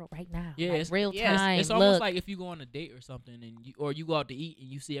real world right now. Yeah, like, it's- real yeah, time. It's almost look. like if you go on a date or something, and you go out to eat and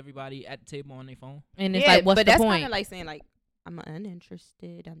you see everybody at the table on their phone. And it's yeah, like, what's but the that's point? kind of like saying like I'm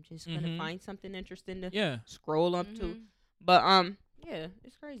uninterested. I'm just gonna Mhm. find something interesting to Yeah, scroll up to. Mhm. But yeah,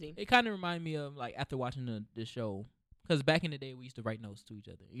 it's crazy. it kind of reminded me of like after watching the show, because back in the day we used to write notes to each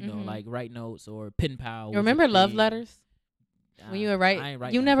other. You know, Mhm. like write notes or pen pal. You remember love letters? When you were I ain't right,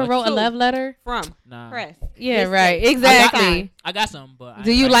 write you none, never but wrote a Two. love letter. From Nah, press. Yeah, This right. day. Exactly. I got some, but I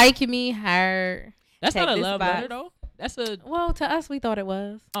Do ain't you write like me hard? That's Take not a this love box. letter though. That's a Well, to us, we thought it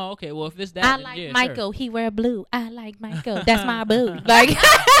was. oh okay. Well, if it's that, I then like yeah, Michael. Sure. He wear blue. I like Michael. That's my boo. Like,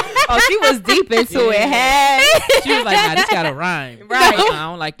 Oh, she was deep into it. Yeah. Hey. She was like, nah, this gotta rhyme. Right. I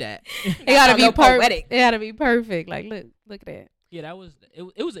don't like that. it gotta a be little perfect. poetic. It gotta be perfect. Like, look at that. Yeah, that was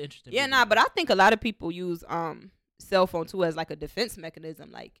it was an interesting. Yeah, movie. nah, but I think a lot of people use cell phone too as like a defense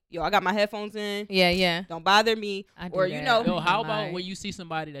mechanism. Like, yo, I got my headphones in. Yeah. Don't bother me. I do Or, that. you know- Yo, how I'm about like- when you see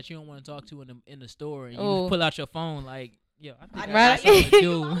somebody that you don't want to talk to in the store and you Ooh. pull out your phone like Yo, I think I Right. got something to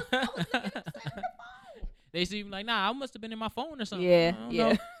do. They seem like, nah, I must have been in my phone or something. Yeah, I don't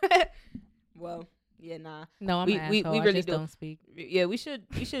yeah. know. Well, yeah, nah. No, I'm We- an we asshole. I really just do. don't speak. Yeah, we should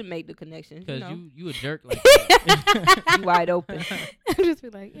make the connection. Because You know, you a jerk like that. you wide open. Just be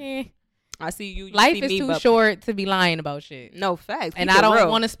like, eh. I see you. Life see is me, too but short to be lying about shit. No facts. And Keep I it don't real.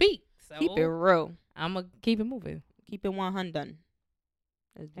 want to speak. So Keep it real. I'm going to keep it moving. Keep it 100.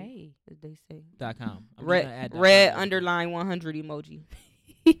 As they, Hey. as they say. .com. I'm Red gonna add red .com. underline 100 emoji.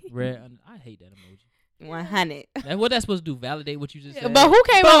 I hate that emoji. 100. What that's supposed to do? Validate what you just said? But who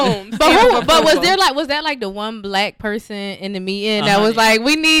came up? Boom. But was there like the one black person in the meeting that was 100. like,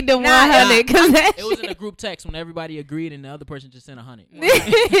 we need the Nah, 100 because that It was in a group text when everybody agreed and the other person just sent 100.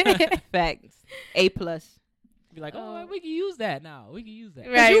 shit- Facts. A plus. Be like, oh, we can use that now. We can use that.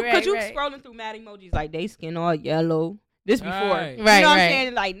 Right. Cause you scrolling through mad emojis like they skin all yellow. This before. Right. You Right, know what right. I'm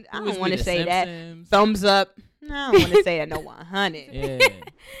saying? Like I Who is don't want we, to the say that. Simpsons? Thumbs up. No, I don't want to say that. No 100. Yeah.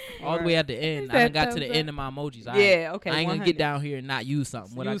 All the way at the end. I Said done got to the thumbs end of my emojis. Yeah, okay. I ain't gonna 100. get down here and not use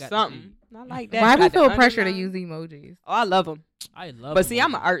something. What I Use got something. I like that. Why do we Got the feel pressure to underline. use emojis? Oh, I love them. I love. But see,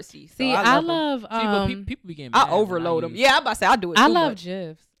 I'm an emojis. artsy. So See, I I love 'em. love See, but people be getting. I mad when overload them. use- Yeah, I'm about to say I do it. I too love much.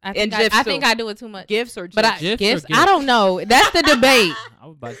 GIFs. And I GIFs, think too. I do it too much. GIFs or But GIFs? GIFs or GIFs, GIFs? I don't know. That's the debate. I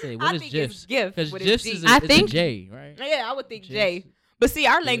was about to say, I what is think it's GIFs? GIF Because with a GIFs G. is I a think- J, right? Yeah, I would think GIFs. J. But see,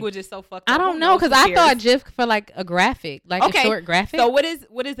 our language is so fucked up. I don't Who know knows? because Who I cares? thought GIF for like a graphic, like Okay, a short graphic. So what is a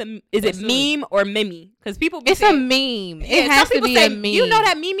is it That's silly. meme or meme? Because people be It's a saying, meme. Yeah, It has some to people be say, a meme. You know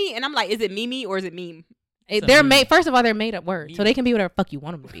that meme? And I'm like, is it meme or is it meme? It's a They're meme. made. First of all, they're made up words, so Meme. they can be whatever the fuck you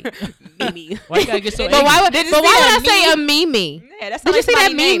want them to be. Meme. Why you gotta get so But angry? But why would Did you I see say that a meme? Yeah, that's Did you see that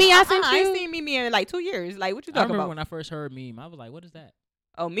somebody's name. meme I sent I ain't you? seen meme in like 2 years. Like, what you I talking remember about? when I first heard meme, I was like, what is that?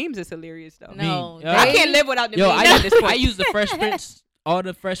 Oh, memes is hilarious though. No, Meme. I they- can't live without the Yo, memes at this point. I use the Fresh Prince, all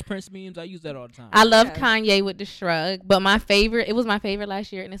the Fresh Prince memes. I use that all the time. I love Yeah. Kanye with the shrug, but my favorite, it was my favorite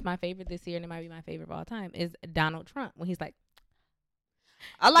last year, and it's my favorite this year, and it might be my favorite of all time, is Donald Trump when he's like,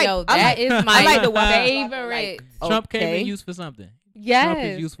 I like. yo, I that like, is I my like the one favorite. Trump came okay. in used for something.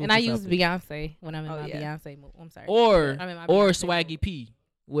 Yes, useful and for I use something. Beyonce when I'm in Oh, my yeah. Beyonce mood. I'm sorry. Or I'm in my or Beyonce Swaggy mood. P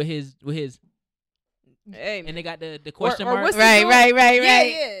with his Hey, and they got the question or mark. what's the Right, dude? right, right, Yeah,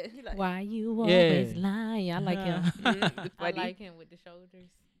 right. yeah. He like, Why you Yeah. always lying? I like him. I funny. like him with the shoulders.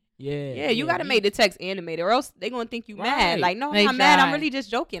 Yeah, Yeah, you gotta make the text animated, or else they gonna think you mad. Right. Like, no, They I'm not mad. I'm try. really just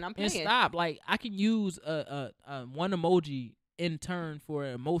joking. I'm and playing. stop. Like I can use a one emoji in turn for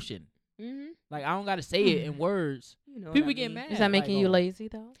emotion. Mm-hmm. Like I don't gotta say it in words. You know People what I get mean. mad. Is that making like, you oh, lazy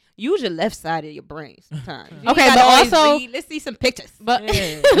though? Use your left side of your brain sometimes. You Okay, ain't but gotta always also- read. Let's see some pictures. But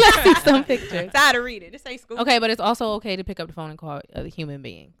Yeah. let's see some pictures. Tired of reading. This ain't school. Okay, but it's also okay to pick up the phone and call other human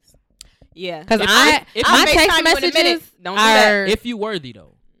beings. Yeah. Because If my I'll text FaceTime you in a minute. messages Don't do that. are If you worthy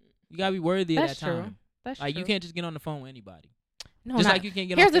though, you gotta be worthy of That's that true. time. That's Like true. you can't just get on the phone with anybody. No, Just not- like you can't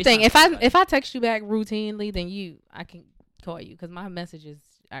get. Here's on the thing: FaceTime if with I anybody. if I text you back routinely, then I can call you because my messages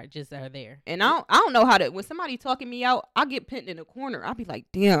are there. And I don't know how to. When somebody talking me out, I get pinned in a corner. I'll be like,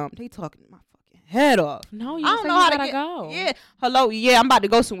 damn, they talking my fucking head off. No, you I don't say know you how to gotta get. go. Yeah, hello. Yeah, I'm about to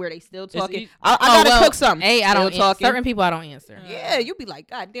go somewhere. They still talking. e- I Oh, gotta well, cook something. Hey, I Still don't talking. certain people I don't answer. Yeah, you be like,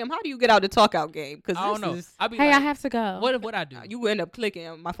 God damn, how do you get out the talk out game? Because I don't know. Is, I be Hey, like, I have to go. what I do? you end up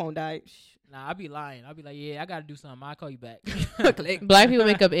clicking. My phone died. Nah, I be lying. I be like, yeah, I gotta do something. I'll call you back. Click. Black people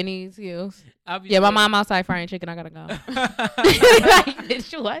make up any excuse. I'll be Yeah, my saying- mom outside frying chicken. I gotta go. Like,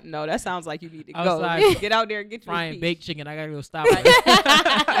 bitch, what? No, that sounds like you need to Outside. go. Get out there and get your frying piece. baked chicken. I gotta go stop.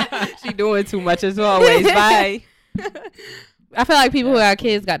 it. She doing too much as always. Bye. I feel like people who got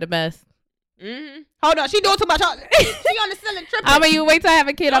kids got the best. Hold on, she doing too much. She on the ceiling tripping. I'm gonna wait till I have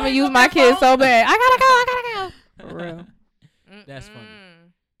a kid. I'm gonna Don't use look my at kids phone. so bad. I gotta go. For real. That's funny.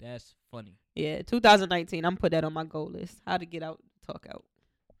 That's funny. Yeah, 2019. I'm put that on my goal list. How to get out, talk out.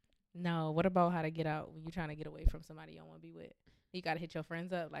 No, what about how to get out when you're trying to get away from somebody you don't want to be with? You gotta hit your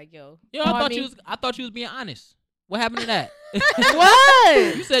friends up, like, yo. Yo, call I me. thought you was being honest. What happened to that?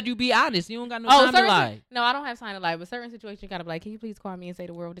 What? You said you be honest. You don't got no Oh, time to lie. no, I don't have time to lie, but certain situations you gotta be like, can you please call me and say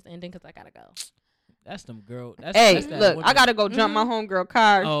the world is ending because I gotta go. That's them girl. That's, Hey, that's that look, woman. I gotta go jump my homegirl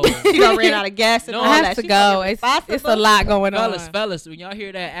car. Oh. She done ran out of gas and No, all I that. have to She go. fucking It's a responsible. lot going fellas, on. fellas. When y'all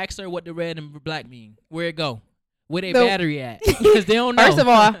hear that, ask her what the red and black mean. Where it go? Where they No. battery at? Because they don't know.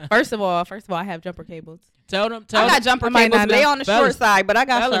 First of all, I have jumper cables. tell them. I got jumper I might cables. not They know. on the Fellas, short side, but I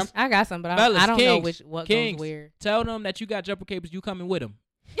got fellas, some. I got some, but Fellas, I don't know kings, what kings. goes where. Tell them that you got jumper cables. You coming with them.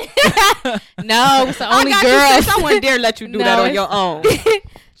 No, it's the I only got girls. you, sis. I wouldn't dare let you do No, that on it's- your own.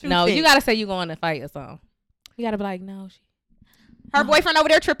 No, think? you gotta say you going to fight or something. You gotta be like, no, Her boyfriend over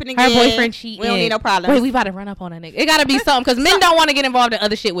there tripping again. her boyfriend cheating. We don't need no problems. Wait, we about to run up on a nigga. It gotta be something because men don't want to get involved in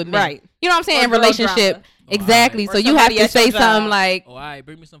other shit with men. Right. You know what I'm saying? Or In girl relationship, drama. Exactly. Or So you have somebody to at your say job. something like, Oh, all right,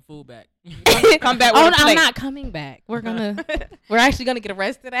 bring me some food back. Come back "Oh, with a I'm plate. not coming back. We're actually gonna get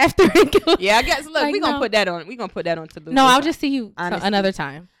arrested after." Yeah, I guess. Look, Like, we gonna no. put that on. We gonna put that on Toulouse. No, I'll just see you Honesty. another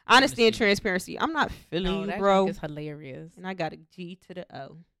time. honesty and Honesty. transparency. I'm not feeling No, you, that bro. is hilarious. And I got a G to the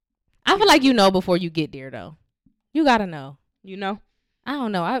O. I feel like you know before you get there, though. You gotta know. You know, I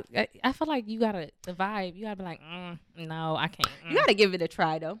don't know. I feel like you gotta the vibe. You gotta be like, no, I can't. you gotta give it a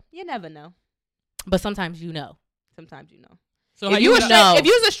try though. You never know. But sometimes you know. Sometimes you know. So how If you you a get straight, know. if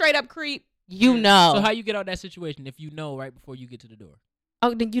you was a straight up creep, You know. So how you get out that situation if you know right before you get to the door?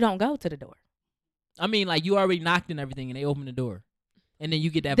 Oh, then you don't go to the door. I mean, like you already knocked and everything, and they open the door, and then you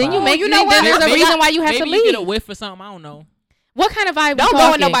get that. Then vibe. you make. you know what? There's a Maybe- reason why you have to Maybe you leave. get a whiff or something. I don't know. What kind of vibe? don't we go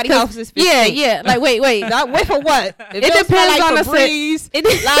in talking? nobody's 'Cause- house. It's Yeah, 15. yeah. Like wait. Not whiff or what? If It smell depends like on the Febreze, It,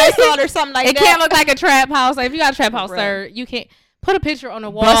 Lysol or something like it that. can't look like a trap house. Like if you got a trap house, Bruh. sir, you can't put a picture on the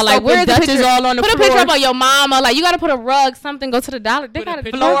wall. Bust Like open where's the Dutchess picture? all on the Put a floor. picture about your mama. Like you got to put a rug, something. Go to the dollar. They Put a got to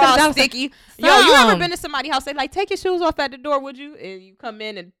picture- Floor all dollar. sticky. Yo, you ever Some. been to somebody's house? They like take your shoes off at the door, would you? And you come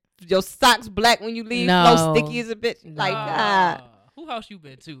in and your socks black when you leave. No. Flow sticky as a bitch. Like God. Who house you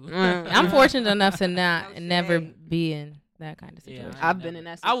been to? I'm fortunate enough to not I'm never saying. be in that kind of Yeah, situation. I I've ain't been never- in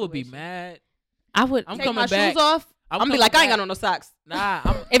that I would be situation. mad. I would. I'm Take coming my back. shoes off. I'm be coming like, I ain't back. got on no socks. Nah,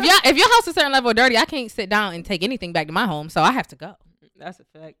 I'm, if your house is a certain level of dirty, I can't sit down and take anything back to my home, so I have to go. That's a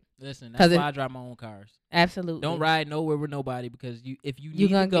fact. listen. 'Cause That's it- why I drive my own cars. Absolutely. Don't ride nowhere with nobody because if you You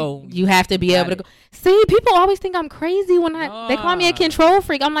need gonna to go, you have to be got able to it. go. See, people always think I'm crazy when they call me a Nah. control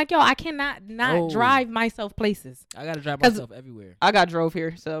freak. I'm like, yo, I cannot not No. drive myself places. I gotta drive 'Cause- myself everywhere. I got drove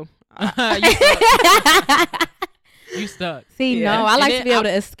here, so You stuck. See, Yeah. no, I And like then to be able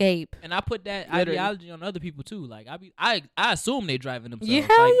I- to escape. And I put that Literally. ideology on other people too. Like I assume they driving themselves. Yeah, like,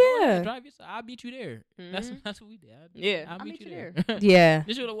 hell oh, yeah. drive yourself. I'll meet you there. Mhm. That's what we did. Yeah, I'll meet you there. Yeah.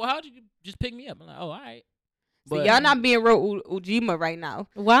 This like, well, how'd you just pick me up? I'm like, oh, all right. See, y'all not being real Ujima right now.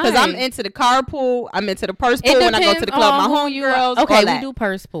 Why? Because I'm into the carpool. I'm into the purse It pool when I go to depends the club. on My who you are. homegirls. Okay, all we that. do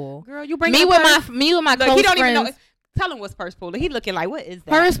purse pool. Girl, you bring Me your with purse? my Look, close he don't friends. even know. Tell him what's purse pool. He looking like, what is that?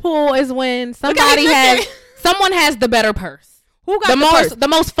 Purse pool is when Look how somebody he has looking. someone has the better purse. Who got the purse? The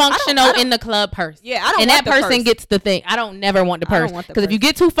most functional I don't- in the club purse. Yeah, I don't And want that the person purse. gets the thing. I don't never want the I don't purse want the because if you purse.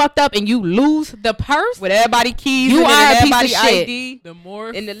 get too fucked up and you lose the purse, With everybody keys You in it are and a piece of everybody shit. ID. The more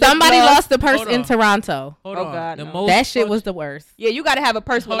In the lip somebody gloss. lost the purse Hold in on. Toronto. hold Oh, on. God, the no. most That shit func- was the worst. Yeah, you got to have a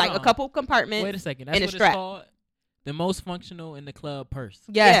purse with Hold like a on. couple compartments. Wait a second. That's and a what strap. it's called. The most functional in the club purse.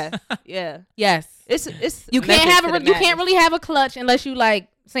 Yes. Yeah, yeah. Yes. It's You can't method have to a the you can't madness. really have a clutch unless you like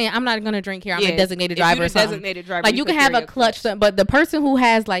saying I'm not gonna drink here. I'm Yeah, a designated if you driver the or something. designated driver, Like you can could have carry a clutch, but the person who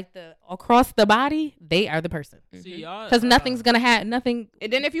has like the across the body, they are the person. See y'all. Because nothing's gonna have nothing.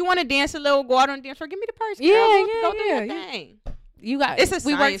 And then if you want to dance a little, go out on the dance floor. Give me the purse. Girl. Yeah, go, yeah, go do your yeah. thing. You got. It's a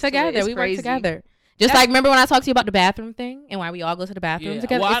we work science to it. together. It's We work crazy. together. Just That's- like remember when I talked to you about the bathroom thing and why we all go to the bathroom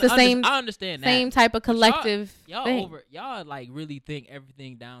together. Well, It's the same I understand that. same type of collective Y'all thing. y'all like really think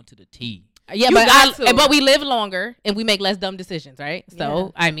everything down to the T. Yeah, You but got to. but we live longer and we make less dumb decisions, right?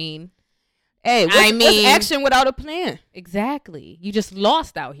 So I mean, Hey, I what's mean- action without a plan? exactly. You just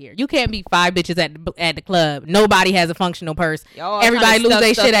lost out here. You can't be 5 bitches at the club. Nobody has a functional purse. Y'all Everybody kinda lose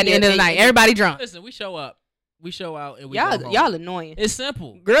their stuff shit at the in end of the your- night. Everybody drunk. Listen, we show up, we show out, and we go home. Y'all annoying. It's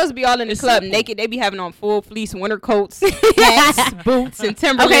simple. Girls be all in the It's club simple. naked. They be having on full fleece winter coats, hats, boots, and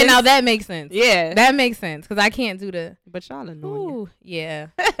Timberlands. Okay, now that makes sense. yeah, That makes sense because I can't do the. but y'all annoying. Ooh, yeah.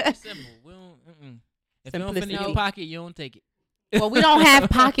 It's simple. We don't. If you don't fit in your Simplicity. pocket, you don't take it. Well, we don't have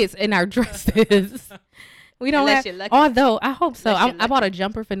pockets in our dresses. We don't Unless have. you're lucky. Although I hope so. Unless you're I bought a lucky.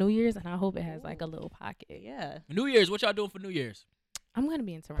 jumper for New Year's and I hope it has like a little pocket. Yeah, New Year's, what y'all doing for New Year's? I'm gonna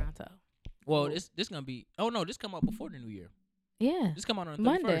be in Toronto. Well, this gonna be. Oh no, this come out before the New Year. Yeah, This come out on the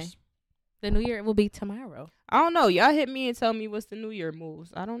Monday. 31st. the New Year will be tomorrow. I don't know. Y'all hit me and tell me what's the New Year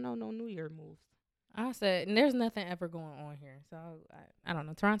moves. I don't know no New Year moves. I said, and there's nothing ever going on here, so I don't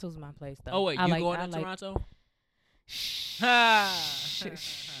know. Toronto's my place though. Oh wait, I you like, going I to like, Toronto?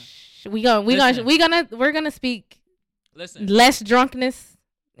 We're Listen. gonna speak Listen, less drunkenness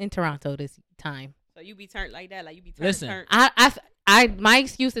in Toronto this time. So you be turned like that, like you be turned. Listen. turned. I my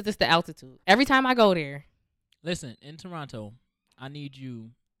excuse is just the altitude. Every time I go there, listen. In Toronto, I need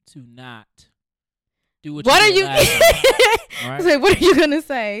you to not do what. what are did you? last time, all right? Say, what are you gonna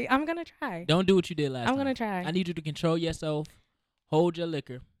say? I'm gonna try. Don't do what you did last time. I'm gonna try. I need you to control yourself. Hold your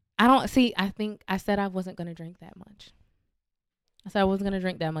liquor. I don't see. I think I said I wasn't gonna drink that much. I said I wasn't gonna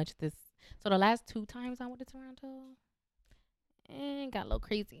drink that much this. So the last 2 times I went to Toronto, got a little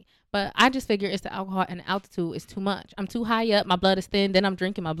crazy. But I just figure it's the alcohol and the altitude is too much. I'm too high up. My blood is thin. Then I'm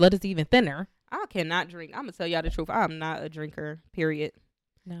drinking. My blood is even thinner. I cannot drink. I'm gonna tell y'all the truth. I'm not a drinker. Period.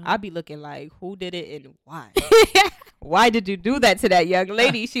 No. I'd be looking like, who did it and why? Why did you do that to that young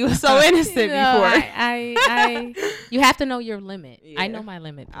lady? She was so innocent No, before. you have to know your limit. I Yeah. know my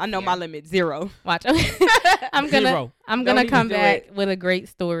limit. I know my limit, 0. Watch. I'm gonna Zero. I'm Don't gonna even come do back it. with a great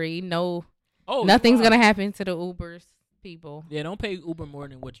story. No, Oh, nothing's wow. gonna happen to the Ubers people. Yeah, don't pay Uber more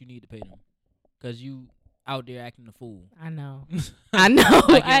than what you need to pay them, cause you out there acting a fool. I know. I know.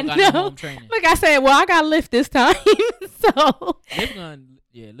 Like you I don't got no know. home training. Like I said, well, I got Lyft this time, so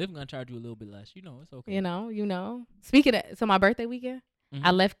Lyft gonna charge you a little bit less. You know, it's okay. you know. Speaking of, so my birthday weekend, Mhm.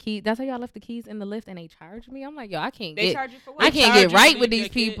 I left keys. That's how y'all left the keys in the lift, and they charged me. I'm like, yo, I can't They get. charge you for what? I can't charge get you to right leave with your these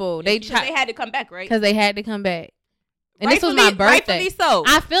kid- people. your They kid- Because they had to come back, right? because they had to come back, and this was my Rightfully- birthday. Rightfully so.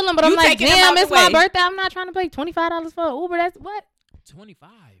 I feel them, but I'm You like, taking them damn, out the it's my way. birthday. I'm not trying to pay $25 for an Uber. That's what. 25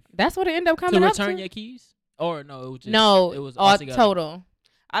 That's what it ended up to coming up return to. your keys, or no? It was just, No, it was all altogether. total.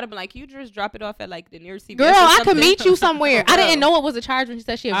 I'd have been like, you just drop it off at like the nearest CVS. Girl, or I could something. meet you somewhere. For I didn't real. know it was a charge when she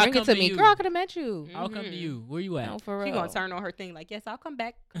said she'd I'll bring it come to to me. you. Girl, I could have met you. I'll come to Mhm. you. Where you at? No, for real. She gonna turn on her thing like, yes, I'll come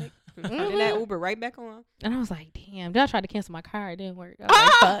back. Click. Mhm. Turning that Uber right back on. And I was like, damn. Then I tried to cancel my car. It didn't work. I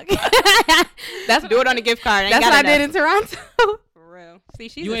was like, fuck. That's Do it on a gift card. That's what I did in Toronto. For real. See,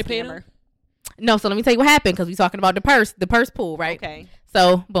 she's You a ain't paid scammer. her? No, so let me tell you what happened because we talking about the purse pool, right? Okay.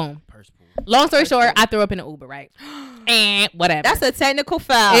 So, boom. Purse pool. Long story Purse short, pool. I threw up in the Uber, right? And whatever. That's a technical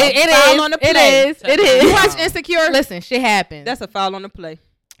foul. it foul is. on the It play. is. It You is. You watch Insecure? Listen, shit happens. That's a foul on the play.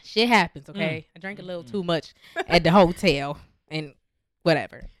 Shit happens, okay? I drank a little too much at the hotel and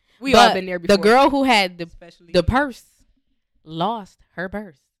whatever. We But all been there before. The girl who had especially the purse lost her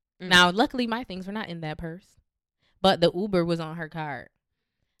purse. Mm. Now, luckily, my things were not in that purse, but the Uber was on her card.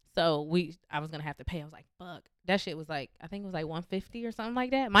 So I was gonna have to pay. I was like, "Fuck!" That shit was like, I think it was like $150 or something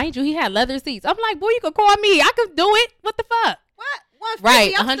like that. Mind you, he had leather seats. I'm like, "Boy, you could call me. I could do it. What the fuck?" What?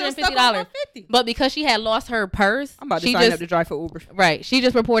 Right, I'm still stuck on $150. $150. But because she had lost her purse, I'm about to she sign just up to drive for Uber. right. She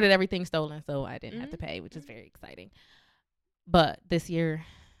just reported everything stolen, so I didn't have to pay, which is very exciting. But this year,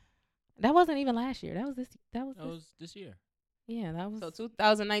 that wasn't even last year. That was this. That was, That was this year. yeah. That was So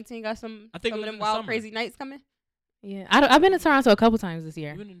 2019 got some I think some it was of them in the wild summer. crazy nights coming. yeah. I've been to Toronto a couple times this year.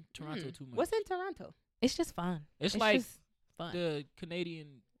 You've been in Toronto too much. What's in Toronto? It's just fun. It's like just fun. the Canadian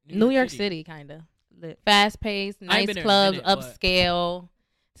New York City, kind of Lit. fast paced, I ain't nice been there in a clubs, minute, but- upscale.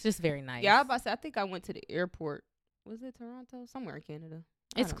 It's just very nice. Yeah, I was about to say, I think I went to the airport. Was it Toronto? Somewhere in Canada.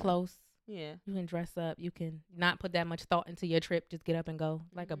 I It's don't know. close. Yeah. You can dress up. You can not put that much thought into your trip. Just get up and go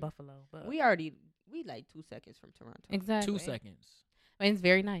like a Mhm. buffalo. But We like 2 seconds from Toronto. exactly 2 seconds. I mean, it's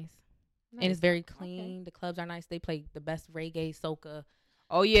very nice. And it's very Okay. clean. The clubs are nice. They play the best reggae, soca.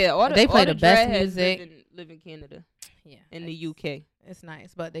 Oh yeah, They play all the best dreadheads music. live in Canada, Yeah, in the it's- UK. It's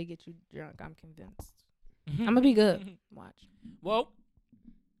nice, but they get you drunk. I'm convinced. I'm gonna be good. Watch. Well,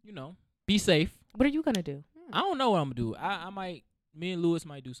 you know, be safe. What are you gonna do? I don't know what I'm gonna do. I might. Me and Lewis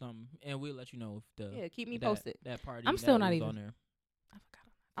might do something, and we'll let you know if the Yeah, keep me that, posted. That party. I'm still that not was even- on there. I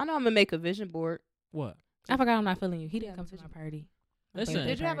forgot. I know I'm gonna make a vision board. What? I forgot. I'm not feeling you. He Yeah, didn't come to my vision- party. My Listen. birthday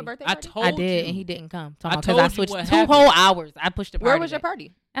Did you have a party. birthday I party? told I did, you. and he didn't come. I Because told I you switched what 2 happened. whole hours. I pushed the party. Where was your back.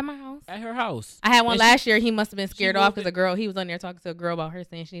 party? At my house. At her house. I had one And she- last year. He must have been scared off moved because it- a girl. He was on there talking to a girl about her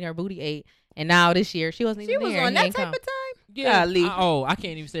saying she need her booty ate. And now this year she wasn't She even was there. on and he that ain't type come. of time. Yeah. Golly. I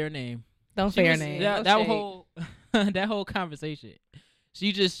can't even say her name. Don't She say her was- name. That, No that shade. whole that whole conversation.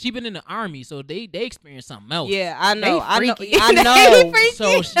 She been in the army, so they experienced something else. Yeah, I They know. I know. freaky. I They know. freaky.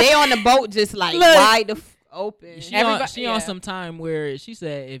 So They on the boat just like Look. wide open. She Everybody- on yeah. some time where she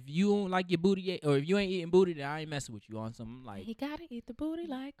said if you don't like your booty or if you ain't eating booty, then I ain't messing with you on some like. He gotta eat the booty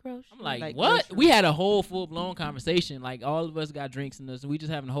like groceries. I'm like, Like what? groceries. We had a whole full blown conversation. Like all of us got drinks in us, and we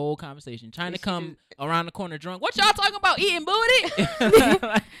just having a whole conversation, trying And to she come around the corner drunk. What y'all talking about? Eating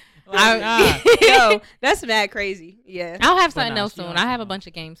booty? I- Yo, that's mad crazy. Yeah. I'll have But something nah, else she soon. on I have a some- bunch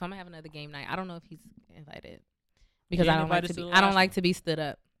of games, so I'm gonna have another game night. I don't know if he's invited because ain't I don't like invited to to be. the I don't last like one. to be stood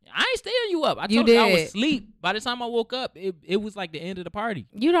up. I ain't staying you up. I You told you I was did. asleep. By the time I woke up, it was like the end of the party.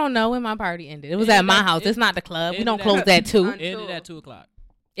 You don't know when my party ended. It was It at my ended at- house. it- It's not the club. We ended don't at- close at 2. Un- It ended Sure. at 2:00.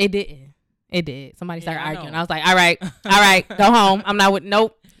 It didn't. It did. Somebody Yeah, started I arguing. know. I was like, all right, go home. I'm not with.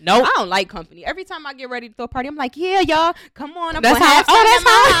 Nope. I don't like company. Every time I get ready to throw a party, I'm like, yeah, y'all, come on. I'm That's gonna how- have oh, fun that's at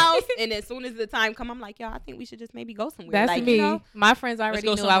my how- house. And as soon as the time come, I'm like, y'all, I think we should just maybe go somewhere. That's like, me. You know? My friends already go knew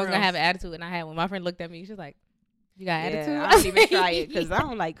I was somewhere gonna have else. an attitude, and I had one. My friend looked at me. She was like, "You got attitude?" Yeah, I don't even try it because I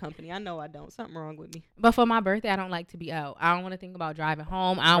don't like company. I know I don't. Something wrong with me. But for my birthday, I don't like to be out. I don't want to think about driving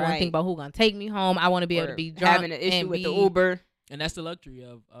home. I don't want to Right. think about who gonna take me home. I want to be able Or to be drunk having an issue and with the be- Uber. And that's the luxury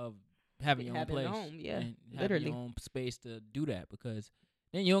of having your own Having place. your own, yeah, and having literally. your own space to do that, because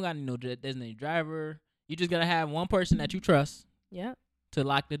then you don't got no designated driver. You just gotta have one person that you trust Yep, to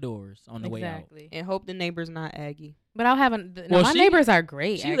lock the doors on the way out. exactly. And hope the neighbor's not aggy. But I'll have Well, my she- neighbors are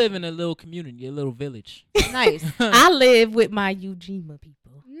great. She live in a little community, a little village. Nice. I live with my Ujima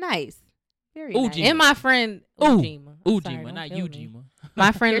people. Nice. Very Ujima. nice. And my friend Ooh, Ujima. I'm sorry, Ujima, don't not kill me. Ujima.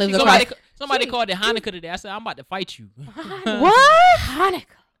 My friend Here lives she across. goes. Somebody She- called it Hanukkah today. I said, I'm about to fight you. What? Hanukkah.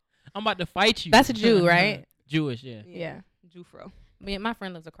 I'm about to fight you. That's a Jew, right? Jewish, yeah. Yeah. Jufro. My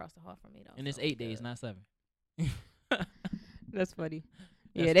friend lives across the hall from me though. And it's so 8 days, not 7. That's funny.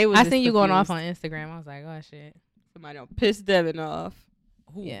 That's- Yeah, they was I just seen you going off confused. on Instagram. I was like, oh shit. Somebody done pissed Devin off.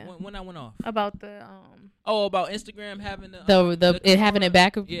 Who? Yeah. When I went off? About the Oh, about Instagram having the it having it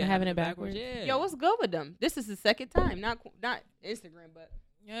back yeah, having it backwards. Yeah. Yo, what's good with them? This is the second time, not Instagram, but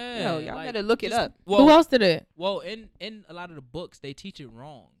yeah. y'all like, gotta look it just- up. Well, Who else did it? Well, in a lot of the books, they teach it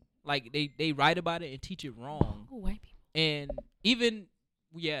wrong. Like they write about it and teach it wrong. Oh, white people. And even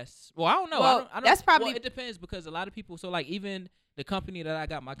yes, well, I don't know. Well, I don't, that's probably- well, it depends because a lot of people. So like even the company that I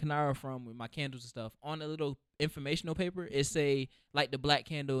got my Kanara from with my candles and stuff on a little informational paper, it say like the black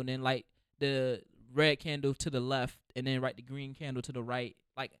candle and then like the red candle to the left and then write the green candle to the right.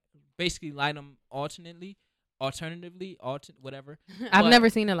 Like basically light them alternatively, whatever. I've But- never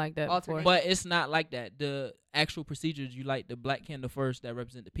seen it like that Alternate. before. But it's not like that. The actual procedures, you light the black candle first that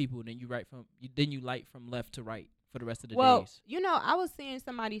represent the people, then you light from left to right for the rest of the Well, days. you know, I was seeing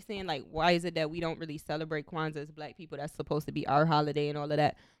somebody saying like, why is it that we don't really celebrate Kwanzaa as black people? That's supposed to be our holiday and all of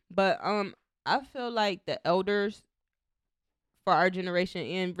that. But I feel like the elders for our generation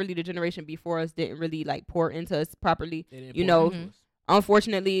and really the generation before us didn't really like pour into us properly. They didn't you pour know, into us.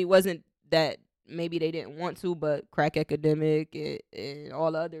 Unfortunately, it wasn't that maybe they didn't want to, but crack epidemic and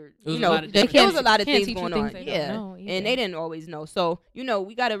all other, It was you a know, lot of there different was a lot of can't things teach you going things on. they don't Yeah. know And either. they didn't always know. So, you know,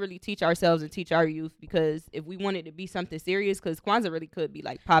 we got to really teach ourselves and teach our youth because if we want it to be something serious, because Kwanzaa really could be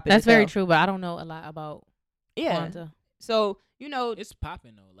like popping. That's as very hell. true, but I don't know a lot about Yeah. Kwanzaa. So, you know, It's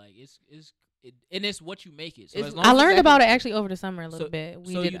popping though. Like and it's what you make it. So It's- as long I as learned exactly- about it actually over the summer a little So- bit.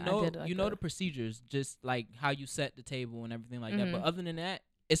 We so did. you know I did like you know a- the procedures, just like how you set the table and everything like that. Mhm. But other than that,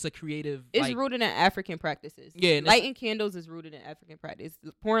 it's a creative. it's like, rooted in African practices. Yeah, and it's- lighting candles is rooted in African practice.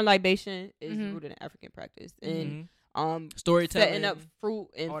 Pouring libation is Mhm. rooted in African practice, and mhm. Storytelling, setting up fruit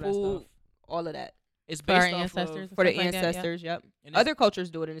and all that food, stuff. all of that It's for our based off ancestors of and for the stuff like that, yeah. ancestors. Yep. and it's- Other cultures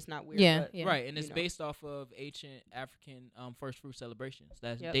do it, and it's not weird. Yeah, but, yeah. right, and you it's know. based off of ancient African first fruit celebrations.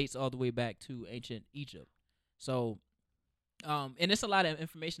 That Yep. dates all the way back to ancient Egypt. So, and it's a lot of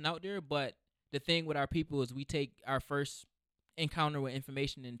information out there. But the thing with our people is we take our first encounter with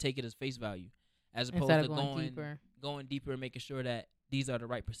information and take it as face value, as opposed Instead to of going going deeper. deeper and making sure that these are the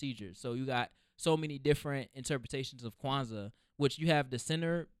right procedures. So you got so many different interpretations of Kwanzaa, which you have the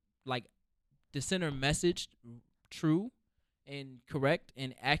center message true and correct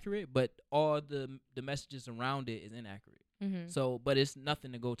and accurate, but all the messages around it is inaccurate. Mm-hmm. So, but it's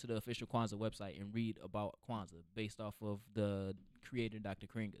nothing to go to the official Kwanzaa website and read about Kwanzaa based off of the creator, Dr.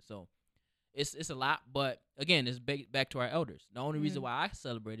 Karinga. So, it's a lot, but again, it's back to our elders. The only reason why I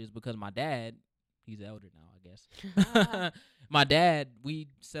celebrate is because my dad, he's an elder now, I guess. My dad, we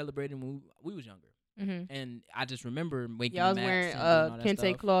celebrated when we was younger, Mm-hmm. and I just remember making Y'all was mats wearing and doing all that kente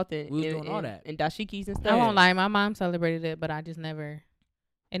stuff. cloth and We was doing all that. and dashikis and I stuff. won't lie, my mom celebrated it, but I just never.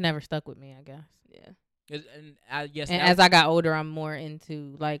 It never stuck with me, I guess. Yeah. And I guess And that as I got older, I'm more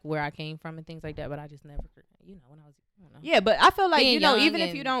into like where I came from and things like that. But I just never, when I was, Yeah, but I feel like Being you know, young even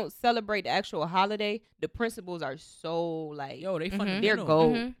if you and- don't celebrate the actual holiday, the principles are so like yo, they Mhm. fundamental. they're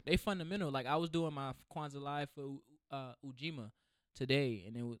gold. Mhm. They fundamental. Like I was doing my Kwanzaa live for Ujima today,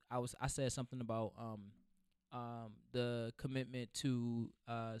 and I said something about the commitment to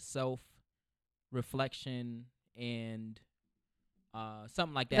self reflection and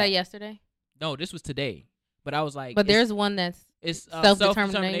something like Is that. that yesterday? No, this was today. But I was like, But there's one that's it's self-determination?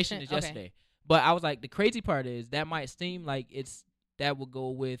 self-determination is Okay. yesterday. But I was like, the crazy part is that might seem like that would go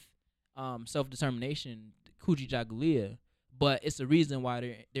with self-determination, Kujichagulia, but it's the reason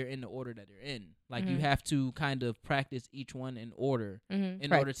why they're in the order that they're in. Like you Mhm. have to kind of practice each one in order mm-hmm.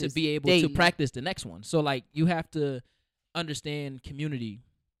 in order to Practice be able daily. to practice the next one. So like you have to understand community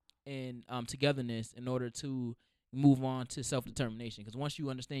and togetherness in order to move on to self-determination. Because once you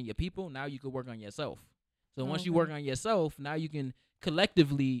understand your people, now you can work on yourself. So once you Okay. work on yourself, now you can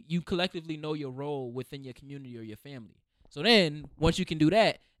collectively know your role within your community or your family. So then once you can do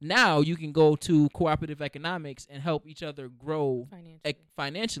that, now you can go to cooperative economics and help each other grow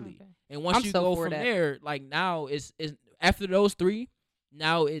financially. Okay. And once I'm you so go for from that. there, like now it's after those three,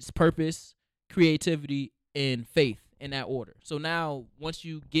 now it's purpose, creativity, and faith in that order. So now once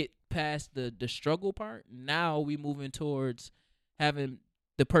you get past the struggle part, now we moving towards having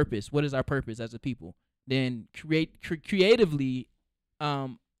the purpose. What is our purpose as a people? Then creatively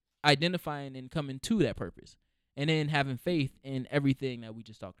identifying and coming to that purpose. and then having faith in everything that we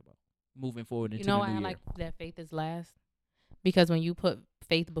just talked about, moving forward into You know the why new I year. like that faith is last? Because when you put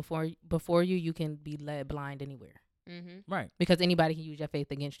faith before you, you can be led blind anywhere. Mm-hmm. Right. Because anybody can use your faith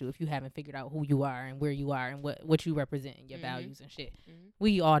against you if you haven't figured out who you are and where you are and what you represent and your Mhm. values and shit. Mhm.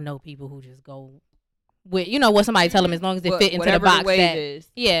 We all know people who just go with, you know, what somebody tell them, as long as it fit into the Whatever box way that, it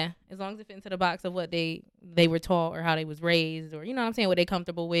is. yeah, as long as it fit into the box of what they were taught or how they was raised, or, you know what I'm saying, what they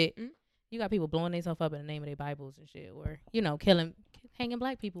comfortable with. Mhm. You got people blowing themselves up in the name of their Bibles and shit, or, you know, hanging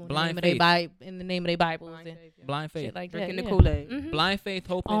black people in Blind the name faith. in the name of their Bibles Blind and faith, yeah. Blind faith. shit like Drinking that. the Yeah. Kool-Aid. Mhm. Blind faith,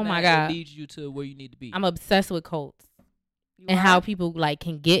 hoping Oh my that God. it leads you to where you need to be. I'm obsessed with cults. You And are? how people like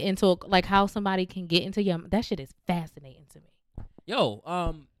can get into like how somebody can get into your, that shit is fascinating to me. Yo,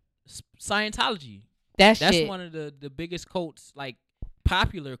 Scientology. That's That's one of the biggest cults, like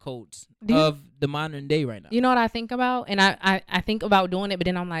popular cults Do you- of the modern day right now. You know what I think about? And I think about doing it, but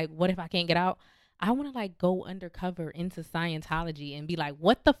then I'm like, what if I can't get out? I want to like go undercover into Scientology and be like,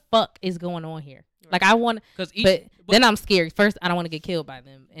 what the fuck is going on here? Like I want, Because but then I'm scared. First, I don't want to get killed by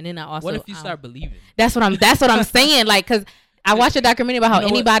them, and then I also. what if you start believing? That's what I'm saying. Like, cause I watched a documentary about how You know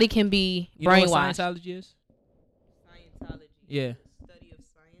what- anybody can be You know what brainwashed. Scientology is? Scientology. Yeah. The study of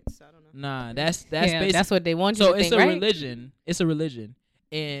science. I don't know. Nah, that's Yeah, basically. that's what they want you So to it's think, a right? religion. It's a religion,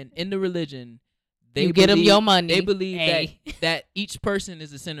 and in the religion, they You get 'em believe- your money. They believe Hey. that each person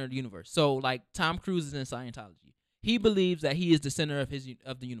is the center of the universe. So like Tom Cruise is in Scientology. He believes that he is the center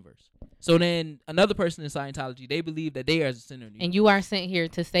of the universe. So then another person in Scientology, they believe that they are the center of the universe. And you are sent here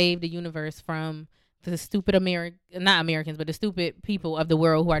to save the universe from the stupid not Americans, but the stupid people of the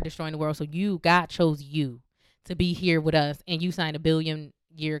world who are destroying the world. So God chose you to be here with us, and you signed a 1 billion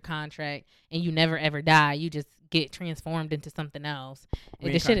year contract, and you never ever die. You just get transformed into something else.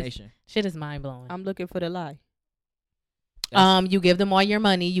 And the Reincarnation. shit is mind blowing. I'm looking for the lie. You give them all your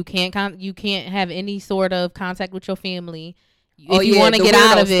money. You can't have any sort of contact with your family. If you yeah, want to the get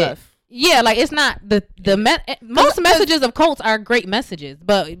out weirdo of it. stuff. Yeah, like it's not most messages of cults are great messages,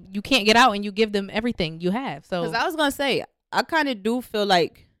 but you can't get out and you give them everything you have. So Because I was gonna say, I kind of do feel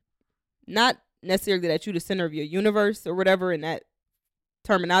like, not necessarily that you the center of your universe or whatever in that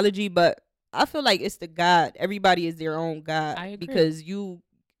terminology, but I feel like it's the God. Everybody is their own God. I agree. Because you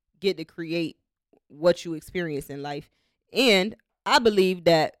get to create what you experience in life, and I believe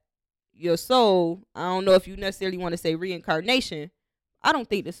that your soul. I don't know if you necessarily want to say reincarnation. I don't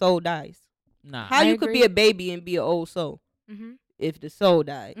think the soul dies. Nah, How I you could agree. be a baby and be an old soul mm-hmm, if the soul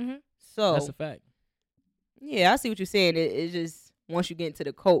died? mm-hmm. So that's a fact. yeah, I see what you're saying. It's just once you get into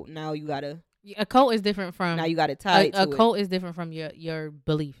the cult, now you gotta A cult is different from tie it to a it. cult is different from your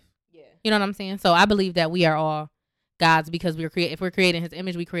belief. Yeah. You know what I'm saying? So I believe that we are all gods because if we're created in His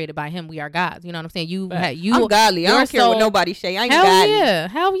image, we created by Him. We are gods. You know what I'm saying? Facts. I'm godly. I your don't care what soul- nobody say. I ain't hell godly.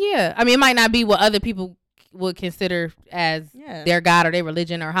 hell yeah. I mean, it might not be what other people would consider as Yeah. their God or their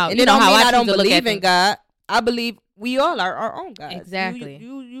religion or how And you it know don't how mean I choose don't to look believe at in things. God. I believe we all are our own gods. Exactly.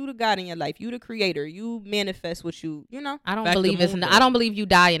 You the God in your life. You the creator. You manifest what you know. I don't Back to believe the it's. moon, I though. don't believe you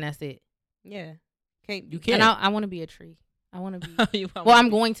die and that's it. Yeah. Can't You be. can't. And I want to be a tree. I want to be. Well, Well, I'm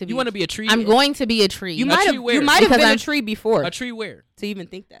going to be. You want to be a tree? I'm going to be a tree. You A might tree have. where? You might have Because been I'm- a tree before a tree where? to even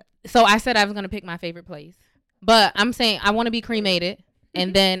think that. So I said I was going to pick my favorite place, but I'm saying I want to be cremated,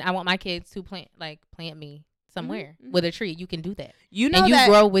 and then I want my kids to plant me somewhere Mhm. with a tree. You can do that, You know and you that.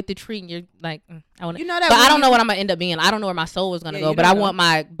 grow with the tree, and you're like, I want. You know that. But when I don't you- know what I'm gonna end up being. I don't know where my soul is gonna Yeah, go, you but I don't know. want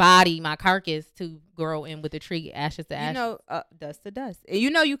my body, my carcass, to grow in with the tree, ashes to You ashes. know, dust to dust. And you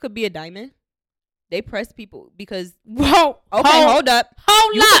know you could be a diamond. They press people because Whoa, okay, hold up.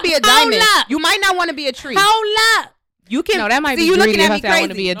 hold You up, could be a diamond. Hold up, You might not want to be a tree. hold up. You can. No, that might see, be you greedy looking if at I me say I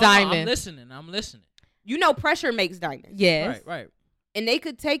want to crazy. be a No, diamond. I'm listening. You know, pressure makes diamonds. Yes. Right. And they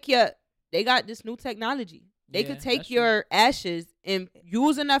could take your. They got this new technology. They Yeah, could take that's true. your ashes and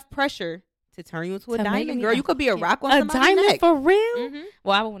use enough pressure to turn you into a To make diamond, me girl. a- You could be a rock on A somebody's diamond neck. for real? Mhm.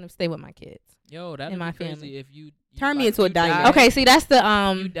 Well, I would want to stay with my kids. Yo, that'd In my be crazy family. if you Turn me like, into a you diamond. die- Okay, see that's the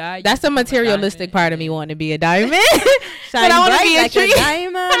you die, you that's the become a materialistic diamond, part of me and- wanting to be a diamond. Shine I wanna bright be a like tree.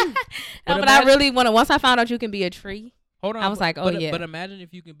 diamond. No, But but I imagine- really want to. Once I found out you can be a tree, Hold on. I was like, oh, yeah. But imagine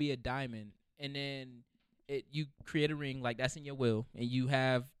if you can be a diamond and then you create a ring like that's in your will, and you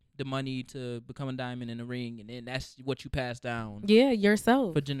have the money to become a diamond in a ring, and then that's what you pass down yeah,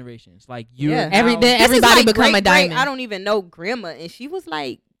 yourself. for generations. Like you're Yeah. now- Every day- This is Everybody like become a great, diamond. I don't even know grandma, and she was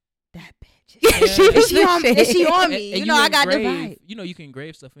like, that bitch. She was she on, the and she shit. on And- me. and You know, I got the engrave- vibe. You know, you can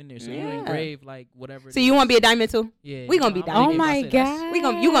engrave stuff in there, so you Yeah. engrave like whatever. So you want to be a diamond too? Yeah, we you gonna know, be I'm diamond. Oh gonna my say that's- god,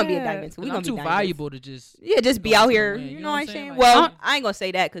 You gonna be a diamond too. We 'cause gonna I'm be too diamonds. valuable to just. Yeah, just be go out to the here. wind, You you know know what what I'm I'm saying? saying? Like, Well, I'm- I ain't gonna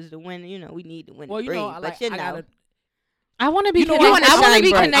say that because the win. You know, we need the win. Well, to you know, breathe, I but like. you I know. gotta. I want to be You know connected. what? I want to Shine be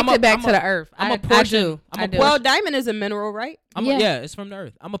bright. connected back to the earth. I'm a I portion- do. I'm I a do. Well, diamond is a mineral, right? Yeah. Yeah, it's from the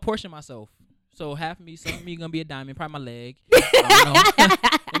earth. I'm gonna portion myself. So half of me, some of me gonna be a diamond, probably my leg. I don't know.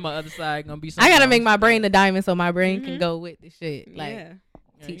 And my other side gonna be I something gotta make else. my brain a diamond so my brain Mhm. can go with the shit. Like, yeah.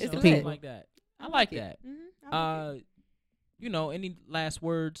 Yeah, teach you the know, people. something like that. I like that. You know, any last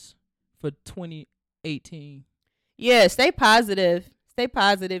words for 2018? Yeah, stay positive. Stay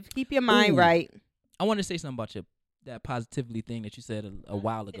positive. Keep your mind Ooh. right. I want to say something about that positivity thing that you said a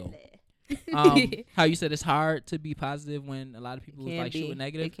while ago. it How you said it's hard to be positive when a lot of people was Can like be. shooting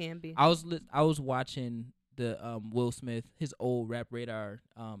negative. It can be. I was watching the Will Smith, his old Rap Radar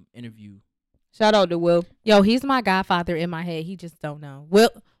interview. Shout out to Will. Yo, he's my godfather in my head. He just don't know.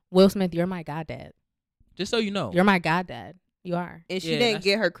 Will Smith, you're my goddad. Just so you know. You're my goddad. You are. And she Yeah, didn't that's-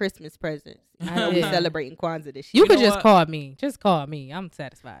 get her Christmas presents. I know we did. celebrating Kwanzaa this You year. could know just what? call me. Just call me. I'm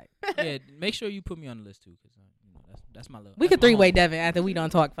satisfied. Yeah, make sure you put me on the list too, because you know, that's my love. We that's could my three-way homie. Devin after we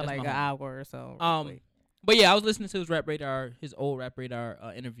don't talk for That's like my an homie. hour or so. But yeah, I was listening to his Rap Radar, his old Rap Radar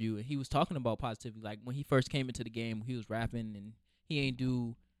interview, and he was talking about positivity. Like when he first came into the game, he was rapping and he ain't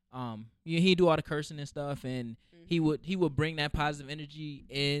do he do all the cursing and stuff, and he would bring that positive energy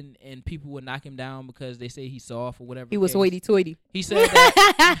in, and people would knock him down because they say he's soft or whatever. He the was case. hoity-toity. He said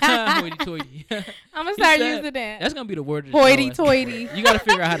that hoity-toity. I'm gonna He start said- using that. That's gonna be the word of the show. Hoity-toity. You gotta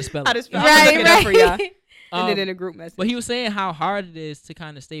figure out how to spell it. How to spell it. Right, Look it up for y'all. right. Send it Um, in a group message. But he was saying how hard it is to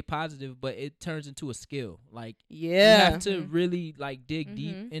kind of stay positive, but it turns into a skill. Like yeah. you have to really like dig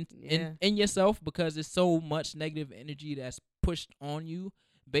deep Mhm. in yourself, because there's so much negative energy that's pushed on you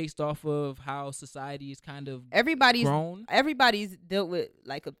based off of how society is kind of Everybody's grown. dealt with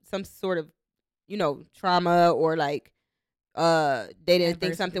like some sort of, trauma, or like they didn't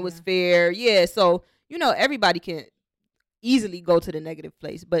think something Adversity, was yeah. fair. Yeah, so everybody can easily go to the negative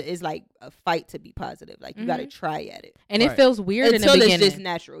place, but it's like a fight to be positive. Like you got to try at it And Right. it feels weird until in the it's beginning. just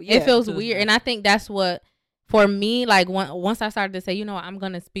natural. Yeah, It feels Until it's weird, and I think that's what. For me, like once I started to say, I'm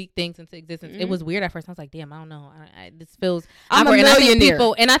gonna speak things into existence. It Mhm. was weird at first. I was like, damn, I don't know. This feels. I'm a awkward. millionaire.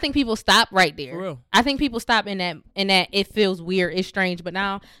 And I think people stop right there. For real. I think people stop in that it feels weird, it's strange. But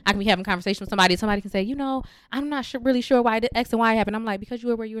now I can be having a conversation with somebody. Somebody can say, I'm not really sure why the X and Y happened. I'm like, because you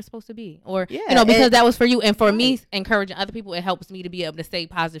were where you were supposed to be, or Yeah, because and- that was for you. And for me, Right. encouraging other people, it helps me to be able to say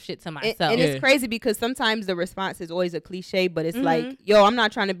positive shit to And, myself. and Yeah. it's crazy because sometimes the response is always a cliche, but it's Mhm. like, yo, I'm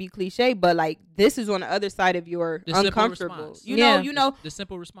not trying to be cliche, but like this is on the other side of your The simple uncomfortable. response. Yeah. The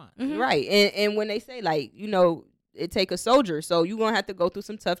simple response. Mhm. Right. And when they say like, it take a soldier, so you're gonna have to go through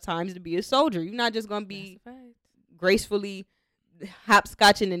some tough times to be a soldier. You're not just gonna be That's a fact. gracefully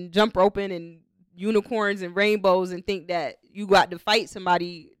hopscotching and jump roping and unicorns and rainbows and think that you got to fight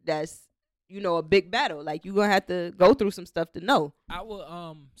somebody that's a big battle. Like you're gonna have to go through some stuff to know. I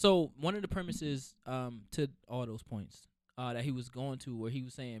will so one of the premises to all those points that he was going to, where he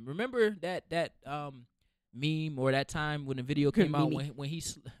was saying, remember that meme or that time when the video came out Mimi. when he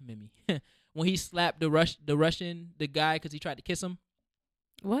Mimi when he slapped the Russian guy because he tried to kiss him.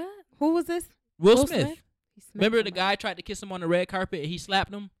 What? Who was this? Will Will Smith. Smith? He smacked Remember the somebody. guy tried to kiss him on the red carpet and he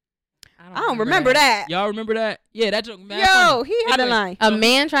slapped him? I don't remember that. Y'all remember that? Yeah, that joke mad Yo, funny. he had a Anyways, line. A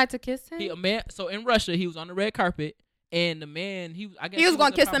man tried to kiss him. a man. So in Russia, he was on the red carpet, and the man I guess He was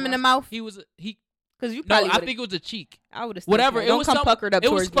gonna a kiss him in the paparazzi. mouth. He Cause you no, probably I would've- think it was a cheek. I would have Whatever. It Don't was come some- puckered up.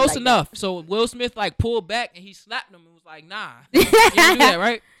 It was towards me close like enough. So Will Smith pulled back and he slapped him and was like, "Nah, you don't do that,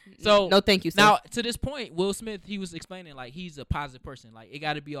 right?" that. So no, thank you. Sir. now to this point, Will Smith, he was explaining like he's a positive person. Like it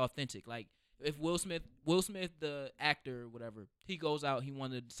got to be authentic. Like if Will Smith, the actor, or whatever, he goes out, he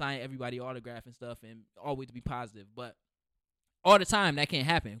wanted to sign everybody autograph and stuff, and always be positive. But all the time that can't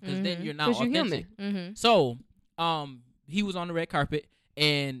happen because then Mhm. you're not 'Cause you're authentic. human. Mm-hmm. So, he was on the red carpet,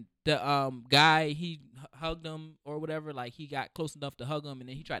 and the guy he hugged him or whatever. Like he got close enough to hug him, and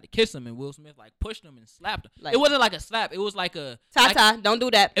then he tried to kiss him, and Will Smith pushed him and slapped him. Like- It wasn't like a slap. It was like a Tata, don't do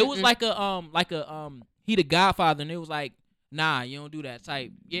that. It was Mm-mm. like a he the Godfather, and it was like, nah, you don't do that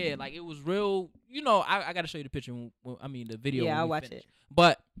type. Yeah, like it was real. I got to show you the picture. The video. Yeah, when I'll we watch finish. it.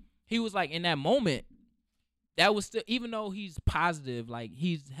 But he was like in that moment. That was still, even though he's positive, like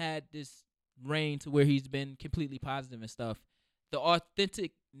he's had this reign to where he's been completely positive and stuff. The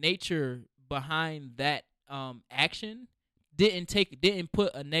authentic nature behind that action didn't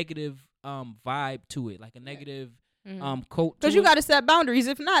put a negative vibe to it, like a negative quote. Because you got to set boundaries.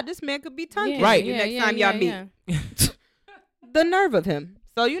 If not, this man could be tongue kissing Right. you next time y'all meet. The nerve of him.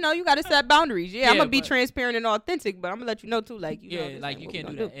 So you got to set boundaries. Yeah, I'm Yeah, gonna be but- transparent and authentic, but I'm gonna let you know too. Like Yeah, this like ain't you what we can't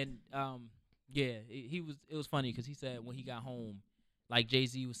do gonna that. And it was funny because he said when he got home, like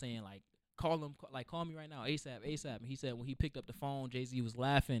Jay-Z was saying, like call me right now, ASAP. And he said when he picked up the phone, Jay-Z was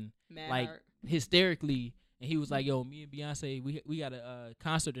laughing Mad like hard. hysterically, and he was like, "Yo, me and Beyonce, we got a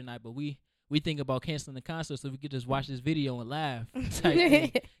concert tonight, but we think about canceling the concert so we could just watch this video and laugh." Type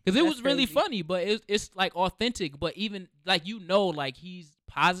thing. Because it That's was really crazy. funny, but it's like authentic. But even like like he's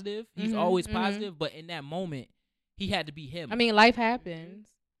positive, he's Mhm, always mhm. positive. But in that moment, he had to be him. I mean, life happens.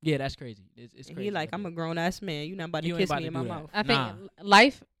 yeah, that's crazy. It's And crazy. he like, right I'm a there. grown ass man. You not about to You ain't kiss about me to in my do that. mouth. I think Nah.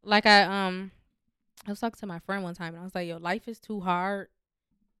 life, like I was talking to my friend one time and I was like, yo, life is too hard,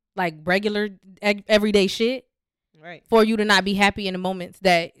 like regular everyday shit, Right. for you to not be happy in the moments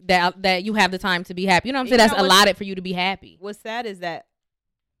that you have the time to be happy. You know what I'm And saying? you That's know what's- allotted for you to be happy. What's sad is that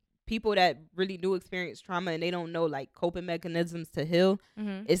people that really do experience trauma and they don't know like coping mechanisms to heal,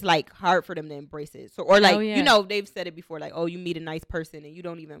 Mm-hmm. it's like hard for them to embrace it. So, or like, yeah. you know, they've said it before, like, oh, you meet a nice person and you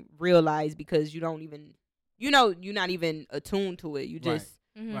don't even realize because you don't even, you know, you're not even attuned to it. You Right. just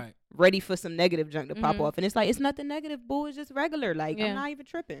Mm-hmm. Right. ready for some negative junk to pop Mhm. off. And it's like, it's nothing negative, boo. It's just regular. Like, Yeah. I'm not even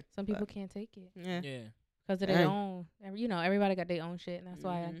tripping. Some people can't take it Yeah. Yeah. because of Hey. their own. You know, everybody got their own shit, and that's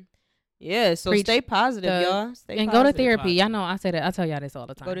why. Mhm. Yeah, so Preach stay positive, the- y'all. Stay And go to positive. therapy. Y'all positive. know I say that. I tell y'all this all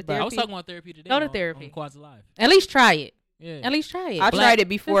the time. Go to but But I was Therapy? talking about therapy today. Go to on therapy. Quads Live. At least try it. Yeah. At least try it. I Black- tried it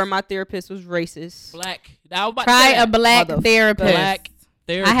before. My therapist was racist. Black. I was about to Try say a that. black Mother- therapist. Black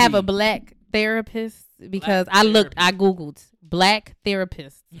therapy. I have a black therapist because I looked. I googled black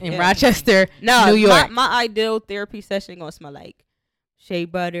therapist in Yeah. Rochester, No, New York. My ideal therapy session gonna smell like shea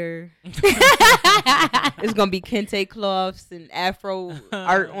butter. It's gonna be kente cloths and Afro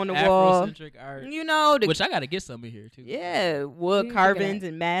art on the wall. Afrocentric art. You know, the, Which I gotta get some in here too. yeah, You wood need to carvings get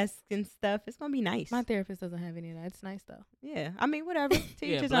and masks and stuff. It's gonna be nice. My therapist doesn't have any of that. It's nice though. Yeah, I mean, whatever. Teach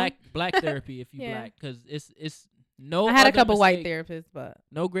Yeah, his black therapy if you Yeah. black, because it's no. I had a other couple white mistake- therapists, but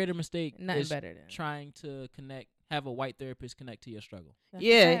No greater mistake nothing is better than trying to have a white therapist connect to your struggle. That's a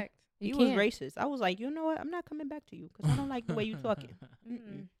Yeah. fact. He You was can't. racist. I was like, you know what? I'm not coming back to you because I don't like the way you talking.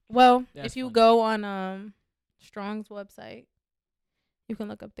 Mm-mm. Well, That's if you funny. go on Strong's website, you can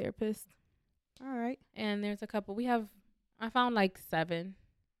look up therapists, All right, and there's a couple. I found like 7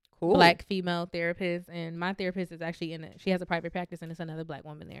 cool. black female therapists, and my therapist is actually she has a private practice, and it's another black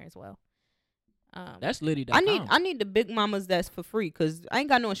woman there as well. That's Liddy.com. I need the big mamas that's for free because I ain't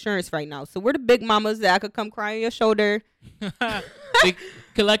got no insurance right now. So we're the big mamas that I could come cry on your shoulder. Big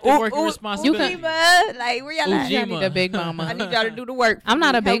collective working You responsibility. Ujima, like where y'all at? I need a big mama. I need y'all to do the work. for I'm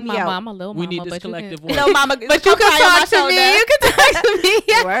not me. a big Help me mama. out. I'm a little We mama. need this but you collective can, work. Little mama, But you can talk to me. You can talk to me.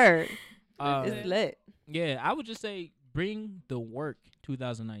 Yeah. Word. Uh, It's lit. yeah, I would just say bring the work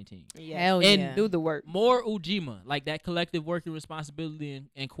 2019. Yeah. Hell And yeah. Do the work. More Ujima, like that collective working responsibility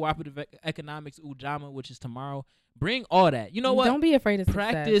and cooperative economics Ujama, which is tomorrow. Bring all that. You know what? Don't be afraid of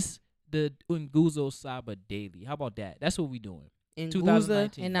success. Practice the Nguzo Saba daily. How about that? That's what we doing. In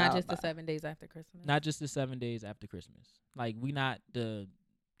 2019. And not just the Saba. 7 days after Christmas. Not just the 7 days after Christmas. Like we not the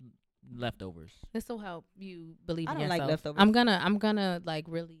leftovers. This will help you believe I in don't like yourself. leftovers. I'm gonna like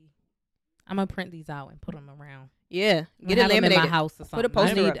really. I'm gonna print these out and put them around. Yeah. Get Have it 'em in my laminated. house or something. Put a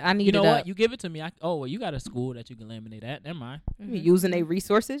poster up. I need You know it what? up. You give it to me. Well, you got a school that you can laminate at. Never mind. You Mhm. using their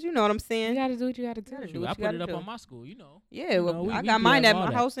resources. You know what I'm You saying? gotta do what you gotta do. Gotta do Shoot, what I you put it gotta up do. on my school. You know. Yeah. You Well, know, we I got do mine have at all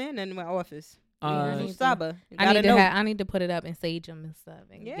my that. house and in my office. Uh, New to- Saba. You I gotta need know. I need to put it up and sage them and stuff.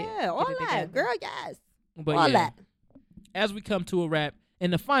 And Yeah, all it that. together. Girl, yes. But all yeah, that. as we come to a wrap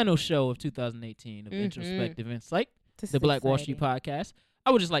in the final show of 2018 of Mhm. Introspective Insight, This the is Black Wall Street exciting. podcast,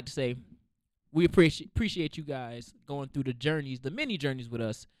 I would just like to say we appreciate you guys going through the many journeys with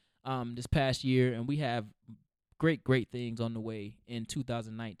us this past year, and we have great things on the way in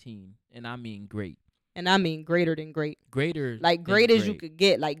 2019, and I mean great. And I mean greater than great. Greater, Like than great as you great. could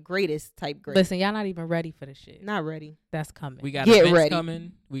get. Like greatest type great. Listen, y'all not even ready for the shit. Not ready. That's coming. We got Get events ready.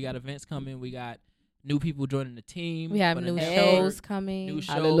 coming. We got events coming. We got new people joining the team. We have for the new network, shows coming. New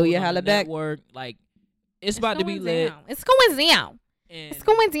shows Hallelujah, on the holla back. network. Like it's about to be going lit. down. It's going down. And It's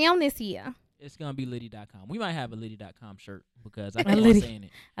going down this year. it's gonna be Liddy.com. We might have a Liddy.com shirt because I A keep on Liddy. saying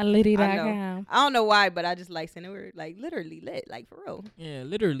it. A Liddy.com. I don't know why, but I just like saying the word like literally lit. Like for real. Yeah,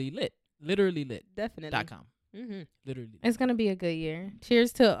 literally lit. Literally Definitely. .com. Mm-hmm. Literally. Lit. It's gonna be a good year.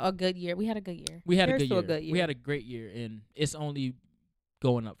 Cheers to a good year. We had a good year. We had a Cheers good to year. a good We year. had a great year, and it's only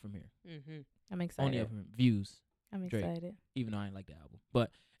going up from here. Mm-hmm. I'm Only excited. up from views, I'm Drake. excited. even though I ain't like the album. But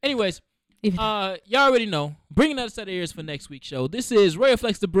anyways, Even- y'all already know. Bring another set of ears for next week's show. This is Royal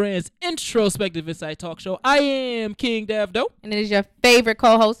Flex the Brand's Introspective Insight Talk Show. I am King Davdo. And it is your favorite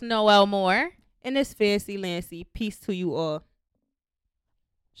co-host, Noel Moore. And it's Fancy Lancy. Peace to you all.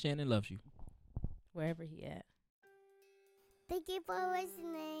 Shannon loves you. Wherever he at. Thank you for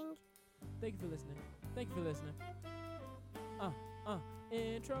listening. Thank you for listening. Thank you for listening.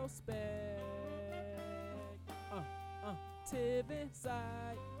 Introspect. Tiv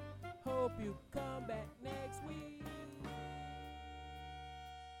inside. Hope you come back